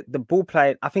 I think the ball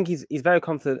play. I think he's very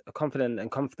confident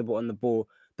and comfortable on the ball.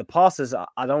 The passes,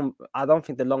 I don't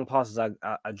think the long passes are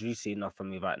juicy enough for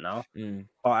me right now.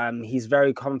 But he's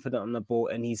very confident on the ball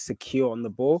and he's secure on the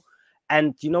ball.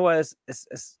 And you know what?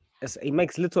 He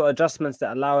makes little adjustments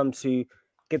that allow him to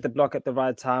get the block at the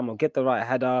right time or get the right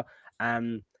header.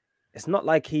 It's not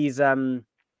like he's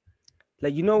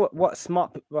what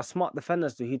smart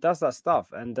defenders do. He does that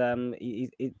stuff, and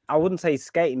I wouldn't say he's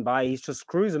skating by. He's just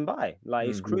cruising by. Like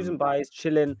he's cruising by. He's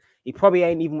chilling. He probably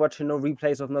ain't even watching no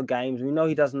replays of no games. We know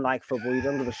he doesn't like football. He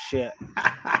don't give a shit.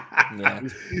 Yeah,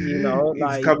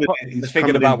 he's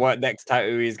thinking about what next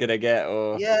tattoo he's gonna get,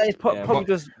 or he's probably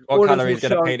just what color he's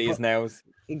gonna paint his nails.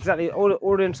 Exactly,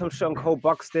 ordering some shit on Cole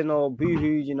Buxton or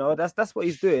Boohoo. That's what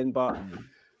he's doing, but.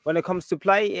 When it comes to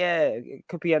play, it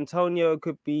could be Antonio, it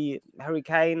could be Harry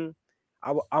Kane.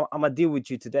 I'm gonna deal with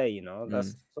you today, That's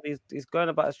so he's going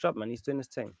about his job, man. He's doing his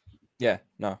thing. Yeah,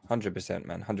 no, 100%,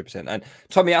 man, 100%. And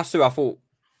Tomiyasu, I thought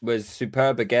was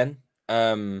superb again.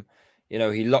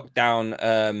 He locked down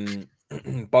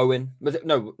Bowen. Was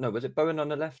it Bowen on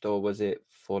the left or was it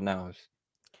Fornals?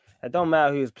 It don't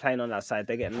matter who's playing on that side;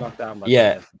 they're getting knocked down. By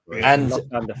and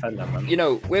lockdown defender, man.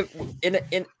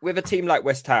 With a team like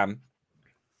West Ham.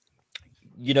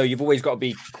 You've always got to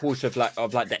be cautious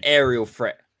of the aerial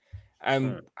threat.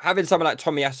 Having someone like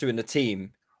Tomiyasu in the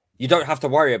team, you don't have to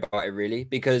worry about it really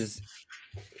because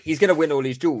he's going to win all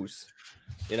these duels,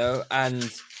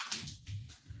 and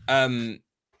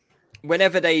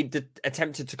whenever they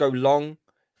attempted to go long,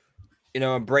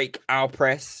 and break our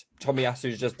press,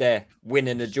 Tomiyasu's just there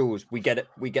winning the duels. We get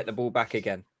the ball back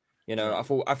again. I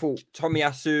thought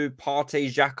Tomiyasu,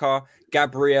 Partey, Xhaka,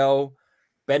 Gabriel,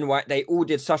 Ben White, they all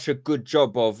did such a good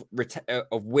job of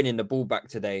winning the ball back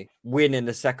today, winning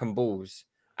the second balls.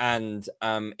 And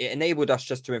it enabled us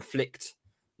just to inflict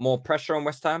more pressure on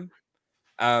West Ham.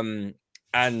 Tomiyasu,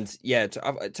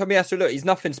 look, he's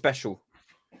nothing special,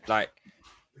 like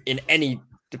in any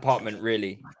department,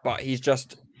 really. But he's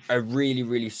just a really,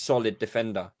 really solid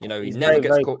defender. He never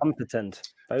gets caught. Competent.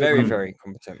 Very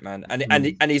competent, man.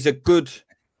 And he's a good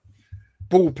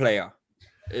ball player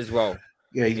as well.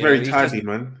 Yeah, he's very tidy,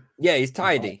 man. Yeah, he's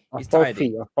tidy. He's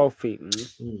tidy. Both feet.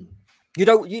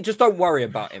 You just don't worry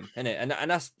about him, innit? And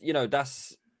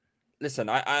that's. Listen,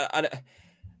 I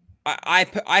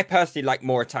personally like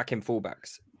more attacking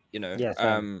fullbacks. Yes,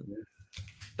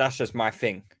 that's just my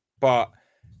thing. But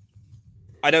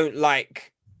I don't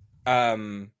like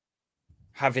having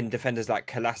defenders like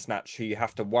Kolasinac who you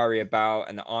have to worry about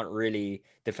and aren't really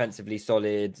defensively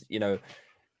solid.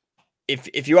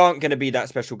 If you aren't going to be that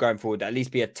special going forward, at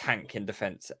least be a tank in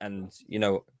defense. And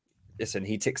listen,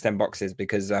 he ticks them boxes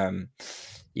because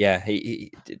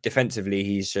he defensively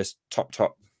he's just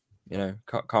top.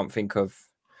 Can't think of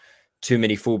too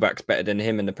many fullbacks better than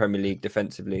him in the Premier League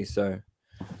defensively. So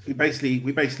we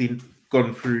basically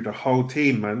gone through the whole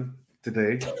team, man,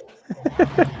 today.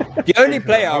 The only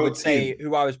player I would say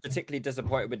who I was particularly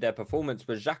disappointed with their performance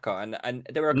was Xhaka, and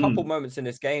there were a couple moments in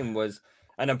this game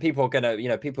and then people are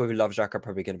gonna, people who love Xhaka are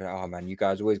probably gonna be like, oh man, you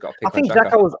guys always got to pick. I think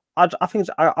Xhaka was. I think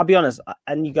I'll be honest,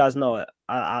 and you guys know it.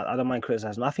 I don't mind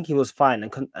criticizing. I think he was fine,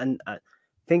 and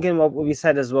thinking what we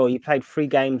said as well. He played 3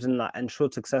 games in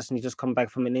short succession. He just come back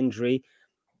from an injury.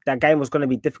 That game was going to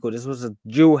be difficult. This was a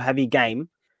duel-heavy game.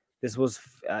 This was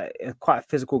quite a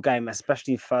physical game,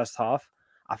 especially first half.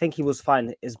 I think he was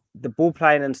fine. The ball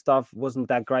playing and stuff wasn't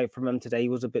that great from him today. He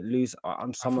was a bit loose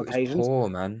on some occasions. Poor,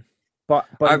 man. But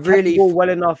I really well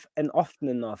enough and often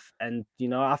enough, and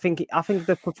I think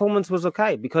the performance was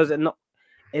okay because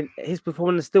his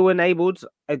performance still enabled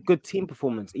a good team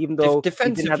performance, even though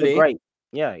defensively he didn't have a great.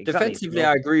 Yeah, exactly. Defensively,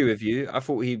 I agree with you. I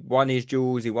thought he won his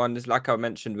duels. He won this, like I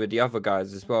mentioned with the other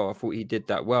guys as well. I thought he did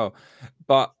that well.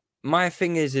 But my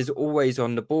thing is always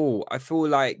on the ball. I feel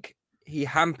like he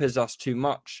hampers us too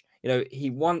much. He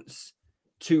wants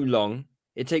too long.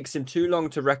 It takes him too long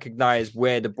to recognize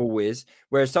where the ball is.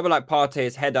 Whereas someone like Partey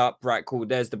is head up, right, cool,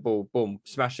 there's the ball, boom,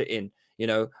 smash it in.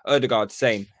 Odegaard,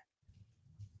 same.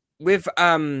 With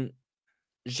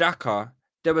Xhaka,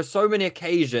 there were so many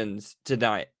occasions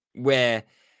tonight where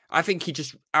I think he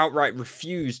just outright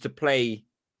refused to play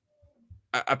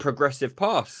a progressive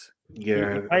pass.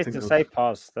 Yeah, he plays the safe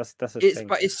pass. That's a thing.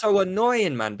 But it's so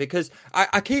annoying, man, because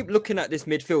I keep looking at this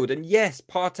midfield, and yes,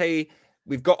 Partey,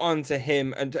 we've got on to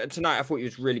him, and tonight I thought he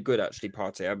was really good, actually,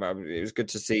 Partey. It was good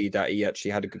to see that he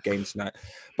actually had a good game tonight.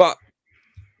 But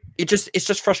it's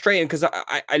just frustrating because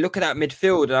I look at that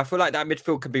midfield, and I feel like that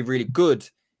midfield could be really good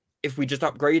if we just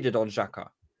upgraded on Xhaka.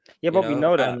 Yeah, but we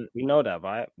know that. We know that,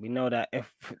 right? We know that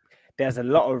if there's a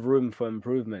lot of room for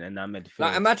improvement in that midfield.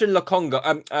 Like, imagine not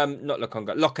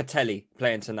Locatelli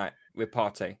playing tonight with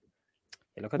Partey.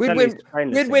 Yeah, we'd win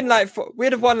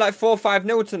we'd have won like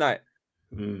 4-5-0 tonight.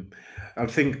 I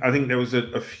think there was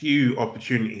a few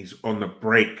opportunities on the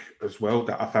break as well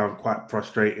that I found quite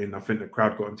frustrating. I think the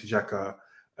crowd got into Xhaka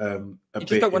you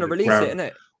just don't want to release it,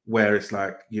 innit? Where it's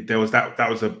like there was that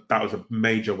was a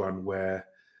major one where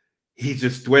he's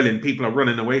just dwelling. People are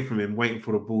running away from him, waiting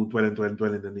for the ball, dwelling,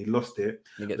 and he lost it.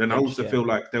 Then I also feel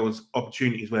like there was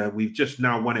opportunities where we've just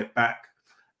now won it back,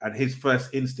 and his first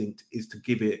instinct is to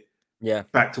give it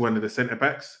back to one of the centre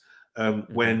backs.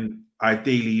 When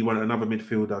ideally you want another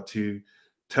midfielder to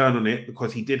turn on it,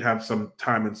 because he did have some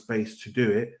time and space to do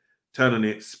it, turn on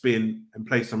it, spin, and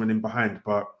play someone in behind.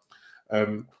 But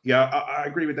I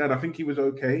agree with that. I think he was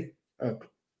okay.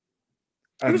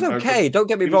 He was okay. Don't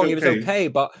get me wrong. He was okay.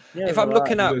 But if I'm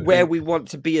looking at where we want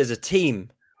to be as a team,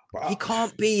 he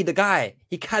can't be the guy.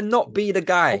 He cannot be the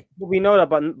guy. We know that,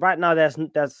 but right now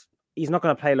he's not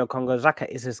going to play Lokonga. Xhaka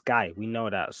is his guy. We know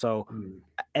that. So,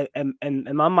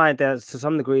 in my mind, there's to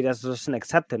some degree there's just an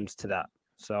acceptance to that.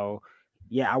 So,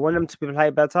 I want him to play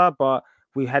better, but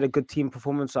we had a good team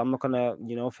performance. So I'm not going to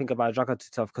think about Xhaka too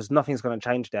tough because nothing's going to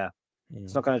change there.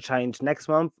 It's not going to change next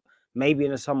month. Maybe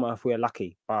in the summer if we're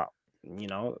lucky, but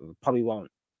probably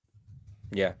won't.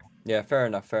 Yeah, fair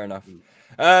enough.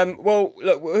 Well,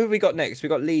 look, who have we got next? We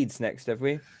got Leeds next, have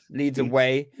we? Leeds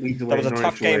away. That was a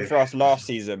tough game for us last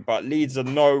season, but Leeds are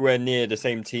nowhere near the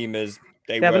same team as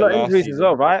they were last season. They have a lot of injuries as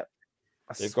well, right?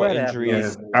 They've got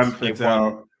injuries.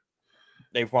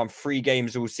 They've won 3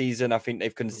 games all season. I think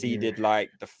they've conceded like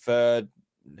the third.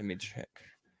 Let me check.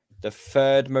 The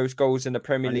third most goals in the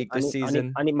Premier League this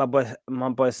season. I need my boy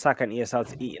Saka and ESL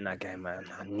to eat in that game, man.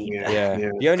 I need that. Yeah.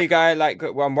 The only guy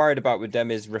what I'm worried about with them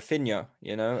is Rafinha,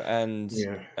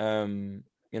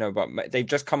 but they've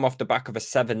just come off the back of a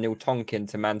 7-0 tonking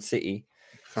to Man City.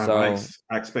 I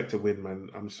expect to win, man.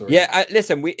 I'm sorry. Yeah,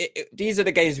 listen, these are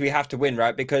the games we have to win,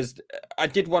 right? Because I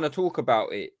did want to talk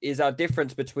about it, is our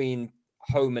difference between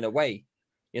home and away.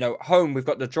 Home, we've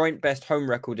got the joint best home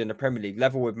record in the Premier League,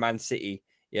 level with Man City.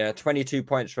 22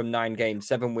 points from 9 games,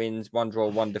 7 wins, 1 draw,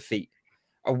 1 defeat.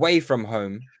 Away from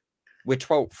home, we're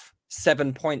 12th,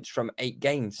 7 points from 8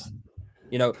 games.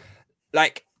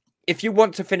 If you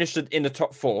want to finish in the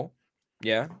top 4,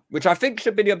 which I think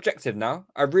should be the objective now.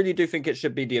 I really do think it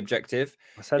should be the objective,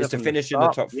 is to finish in the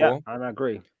top 4. Yeah, and I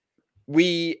agree.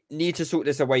 We need to sort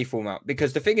this away form out,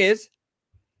 because the thing is,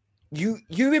 you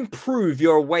improve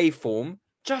your away form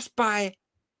just by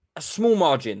a small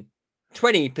margin,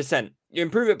 20%. You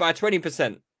improve it by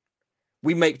 20%.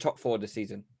 We make top 4 this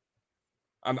season.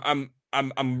 I'm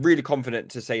really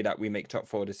confident to say that we make top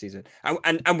 4 this season,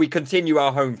 and we continue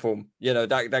our home form.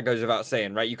 That goes without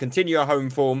saying, right? You continue our home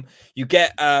form. You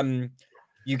get. Hey,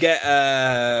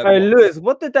 Lewis,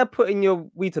 what did that put in your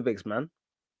Weetabix, man?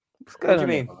 What do you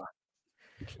mean?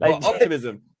 Like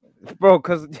optimism, bro?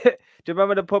 Because do you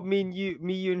remember the pub me,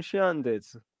 you, and Sean did?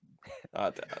 I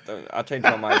change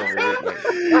my mind every week, mate.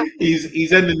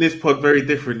 He's ending this pod very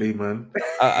differently, man.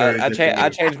 I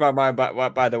changed my mind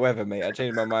by the weather, mate. I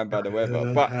changed my mind by the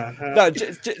weather. But no,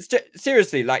 just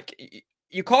seriously, like,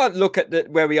 you can't look at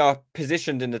where we are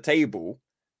positioned in the table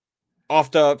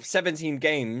after 17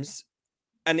 games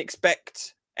and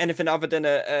expect anything other than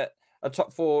a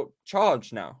top 4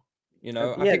 charge now.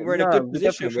 I think we're in a good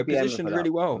position. We're positioned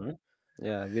really well. Mm-hmm.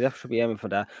 Yeah, we definitely should be aiming for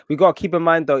that. We got to keep in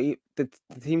mind, though, the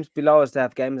teams below us, they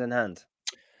have games in hand.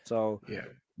 So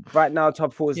right now,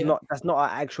 top 4 is that's not our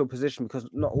actual position, because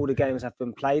not all the games have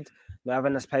been played. No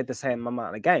one has played the same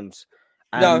amount of games.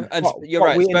 No, and you're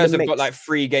right. Spurs have got like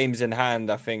 3 games in hand,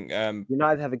 I think.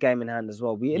 United have a game in hand as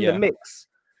well. We're in the mix,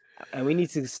 and we need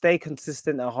to stay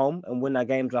consistent at home and win our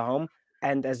games at home.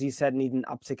 And as you said, need an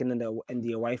uptick in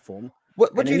the away form.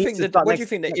 What do you think? What do you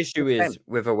think the issue is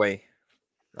with away?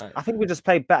 Right. I think we just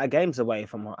played better games away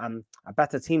from home,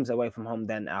 better teams away from home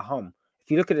than at home.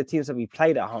 If you look at the teams that we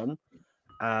played at home,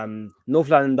 North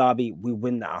London Derby, we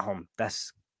win that at home.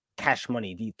 That's cash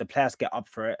money. The players get up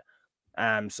for it.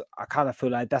 So I kind of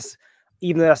feel like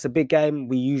even though that's a big game,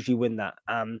 we usually win that.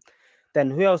 Then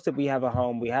who else did we have at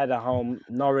home? We had at home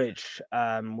Norwich.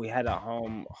 We had at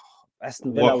home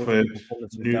Aston Villa was a Watford, good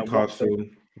performance to be fair. Watford, Newcastle.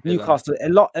 Newcastle. A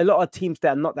lot of teams that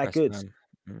are not that West good.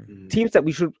 Ham. Teams that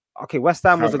we should. Okay, West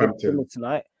Ham was a good Southampton. performance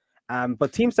tonight.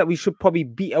 But teams that we should probably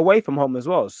beat away from home as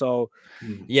well. So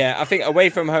Yeah, I think away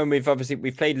from home, we've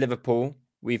played Liverpool,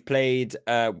 we've played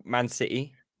Man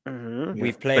City,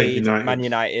 we've played Man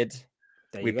United,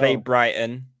 we played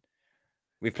Brighton,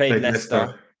 we've played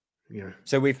Leicester. Yeah.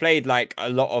 So we've played like a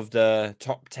lot of the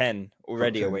top 10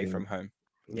 already 10, away yeah. from home.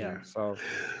 Yeah. So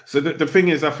the thing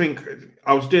is, I think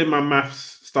I was doing my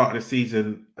maths start of the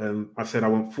season. I said I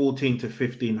want 14 to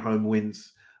 15 home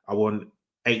wins. I want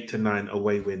 8 to 9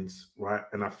 away wins, right?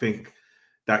 And I think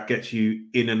that gets you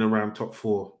in and around top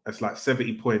 4. That's like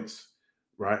 70 points,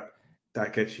 right?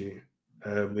 That gets you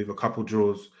with a couple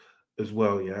draws as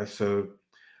well, yeah. So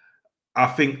I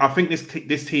think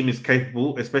this team is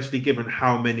capable, especially given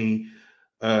how many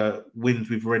wins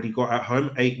we've already got at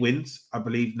home. 8 wins, I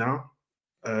believe now.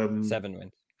 7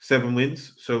 wins. 7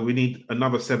 wins. So we need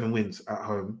another 7 wins at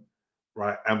home,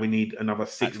 right? And we need another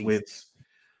 6 wins.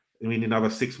 We need another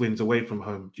 6 wins away from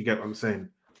home. Do you get what I'm saying?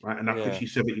 Right. And that puts you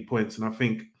 70 points. And I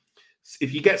think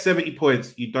if you get 70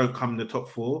 points, you don't come in the top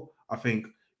 4. I think,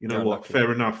 you know what,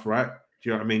 fair enough, right? Do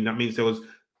you know what I mean? That means there was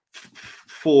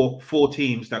four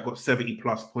teams that got 70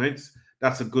 plus points.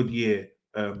 That's a good year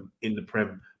in the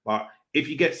Prem. But if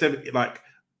you get 70, like,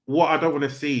 what I don't want to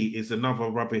see is another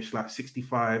rubbish like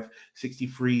 65,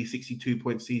 63, 62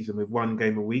 point season with 1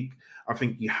 game a week. I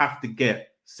think you have to get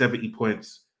 70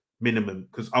 points minimum,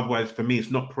 because otherwise, for me,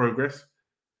 it's not progress.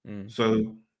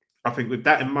 So I think with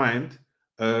that in mind,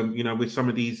 you know, with some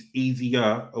of these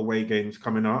easier away games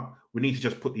coming up, we need to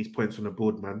just put these points on the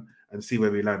board, man, and see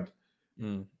where we land.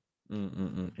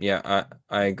 Yeah,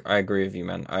 I agree with you,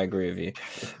 man. I agree with you.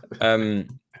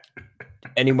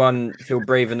 Anyone feel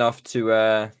brave enough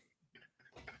to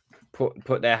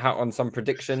put their hat on some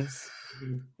predictions?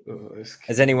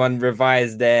 Has anyone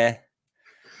revised their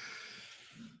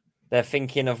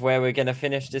thinking of where we're going to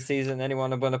finish this season?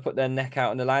 Anyone want to put their neck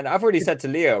out on the line? I've already said to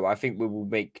Leo, I think we will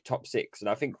make top 6, and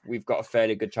I think we've got a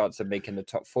fairly good chance of making the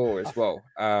top 4 as well.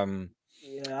 I think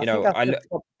I said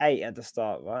top 8 at the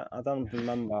start, right? I don't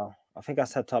remember. I think I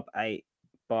said top 8,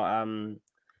 but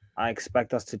I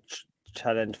expect us to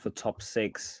challenge for top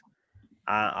 6.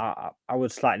 I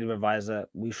would slightly revise it.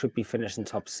 We should be finishing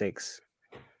top 6.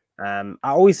 I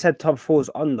always said top 4 is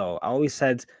on, though. I always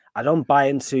said I don't buy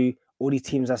into all these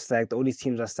teams are stacked. All these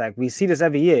teams are stacked. We see this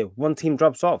every year. One team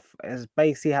drops off. It's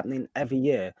basically happening every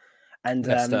year. And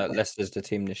Leicester's the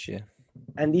team this year.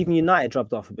 And even United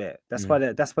dropped off a bit. That's why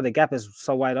the gap is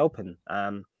so wide open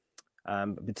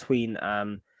between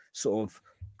sort of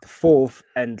the 4th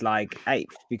and like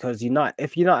 8th. Because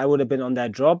if United would have been on their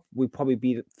job, we'd probably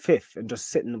be 5th and just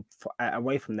sitting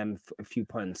away from them a few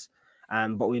points.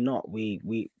 But we're not.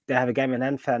 They have a game in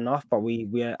hand, fair enough, but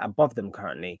we're above them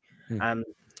currently.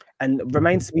 And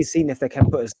remains to be seen if they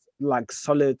can put a like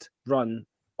solid run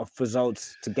of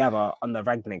results together on the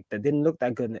Ragnick. They didn't look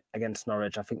that good against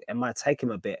Norwich. I think it might take him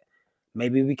a bit.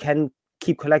 Maybe we can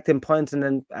keep collecting points and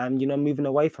then moving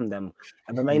away from them.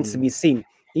 It remains to be seen.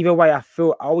 Either way, I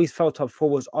always felt top 4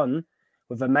 was on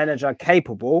with a manager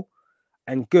capable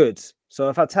and good. So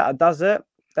if Arteta does it,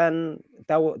 then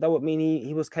that would mean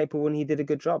he was capable and he did a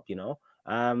good job, you know.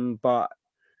 But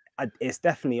it's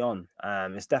definitely on.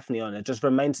 It's definitely on. It just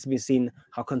remains to be seen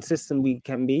how consistent we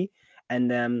can be,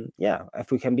 and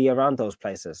if we can be around those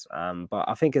places. But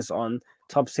I think it's on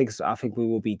top 6. I think we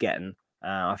will be getting.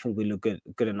 I think we look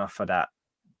good enough for that.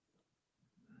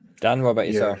 Dan, what about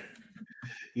yourself?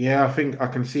 Yeah, I think I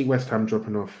can see West Ham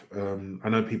dropping off. I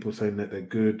know people saying that they're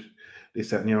good,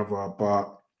 this, that, and the other,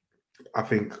 but I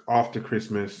think after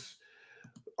Christmas,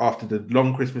 after the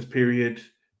long Christmas period,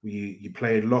 you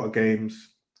play a lot of games.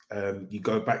 You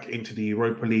go back into the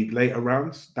Europa League later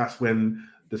rounds. That's when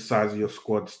the size of your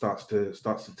squad starts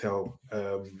to tell,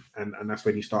 and that's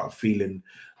when you start feeling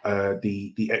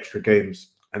the extra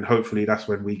games. And hopefully that's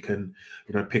when we can,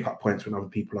 pick up points when other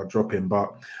people are dropping.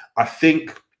 But I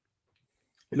think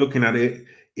looking at it,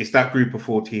 it's that group of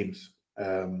 4 teams: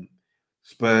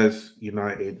 Spurs,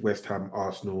 United, West Ham,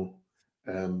 Arsenal,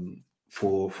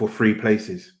 for 3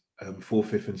 places, 4th,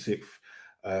 5th, and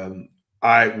 6th.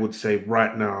 I would say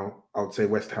right now, I would say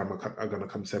West Ham are going to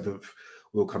come 7th,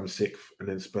 we'll come 6th, and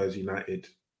then Spurs, United,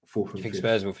 4th and 5th. You think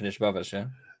Spurs will finish above us, yeah?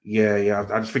 Yeah.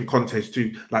 I just think Conte's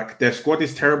too, like, their squad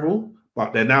is terrible,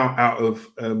 but they're now out of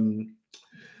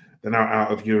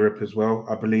Europe as well,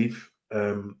 I believe.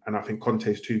 And I think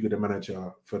Conte's too good a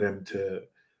manager for them to,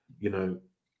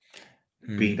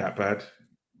 be that bad.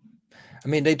 I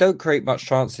mean, they don't create much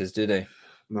chances, do they?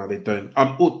 No, they don't.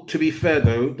 To be fair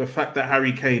though, the fact that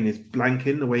Harry Kane is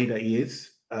blanking the way that he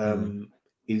is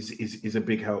a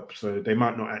big help. So they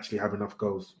might not actually have enough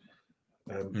goals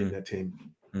in their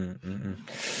team.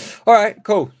 All right,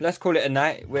 cool. Let's call it a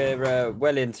night. We're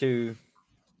well into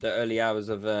the early hours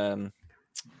of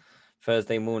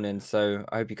Thursday morning, so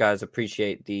I hope you guys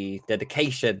appreciate the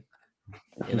dedication,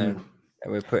 that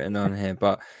we're putting on here.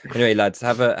 But anyway, lads,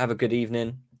 have a good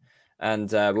evening,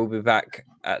 and we'll be back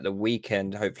at the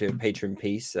weekend, hopefully with Patreon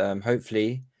Piece.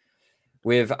 Hopefully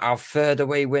with our third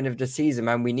away win of the season,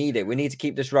 man. We need it. We need to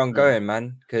keep this run going,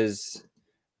 man, because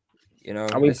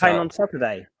are we playing on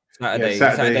Saturday?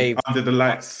 Saturday under the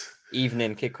lights,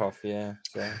 evening kickoff. Yeah,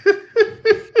 so.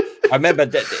 I remember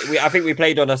that I think we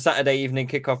played on a Saturday evening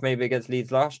kickoff maybe against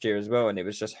Leeds last year as well, and it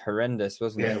was just horrendous,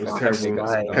 wasn't it? Yeah, it was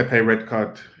terrible. Pepe red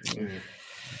card. Yeah.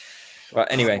 But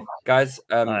anyway, guys,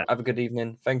 have a good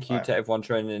evening. Thank you to everyone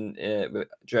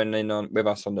joining on with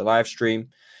us on the live stream,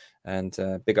 and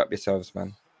big up yourselves,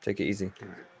 man. Take it easy.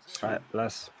 All right,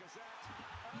 bless.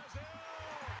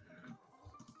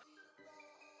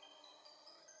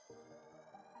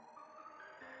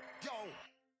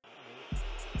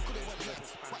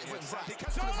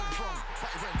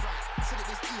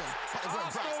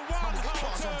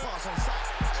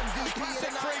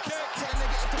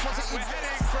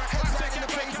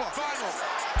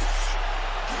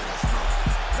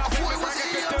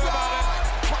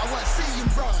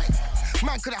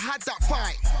 Man could have had that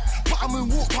fight, but I'm in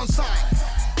walk on sight.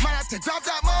 Man had to grab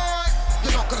that mic.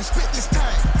 You're not gonna spit this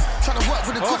time. Trying to work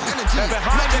with a good energy. Man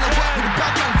gonna work with a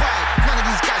bad man vibe. None of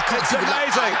these guys can't do it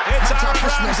like I. It's man Aaron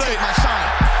push me and Ramsey. take my shine.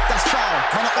 That's foul.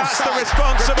 Man are That's offside. the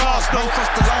response of Arsenal. Man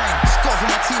cross the line. Score for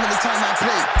my team anytime I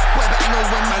play. Boy, better know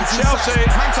when man's Chelsea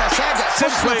inside. Man can't say I get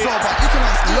pushed to the floor, but you can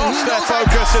ask Ian. lost their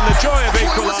focus in the joy of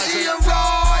equalising.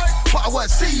 But I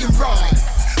weren't seeing right.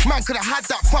 Man could have had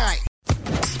that fight.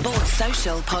 Sports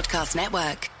Social Podcast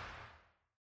Network.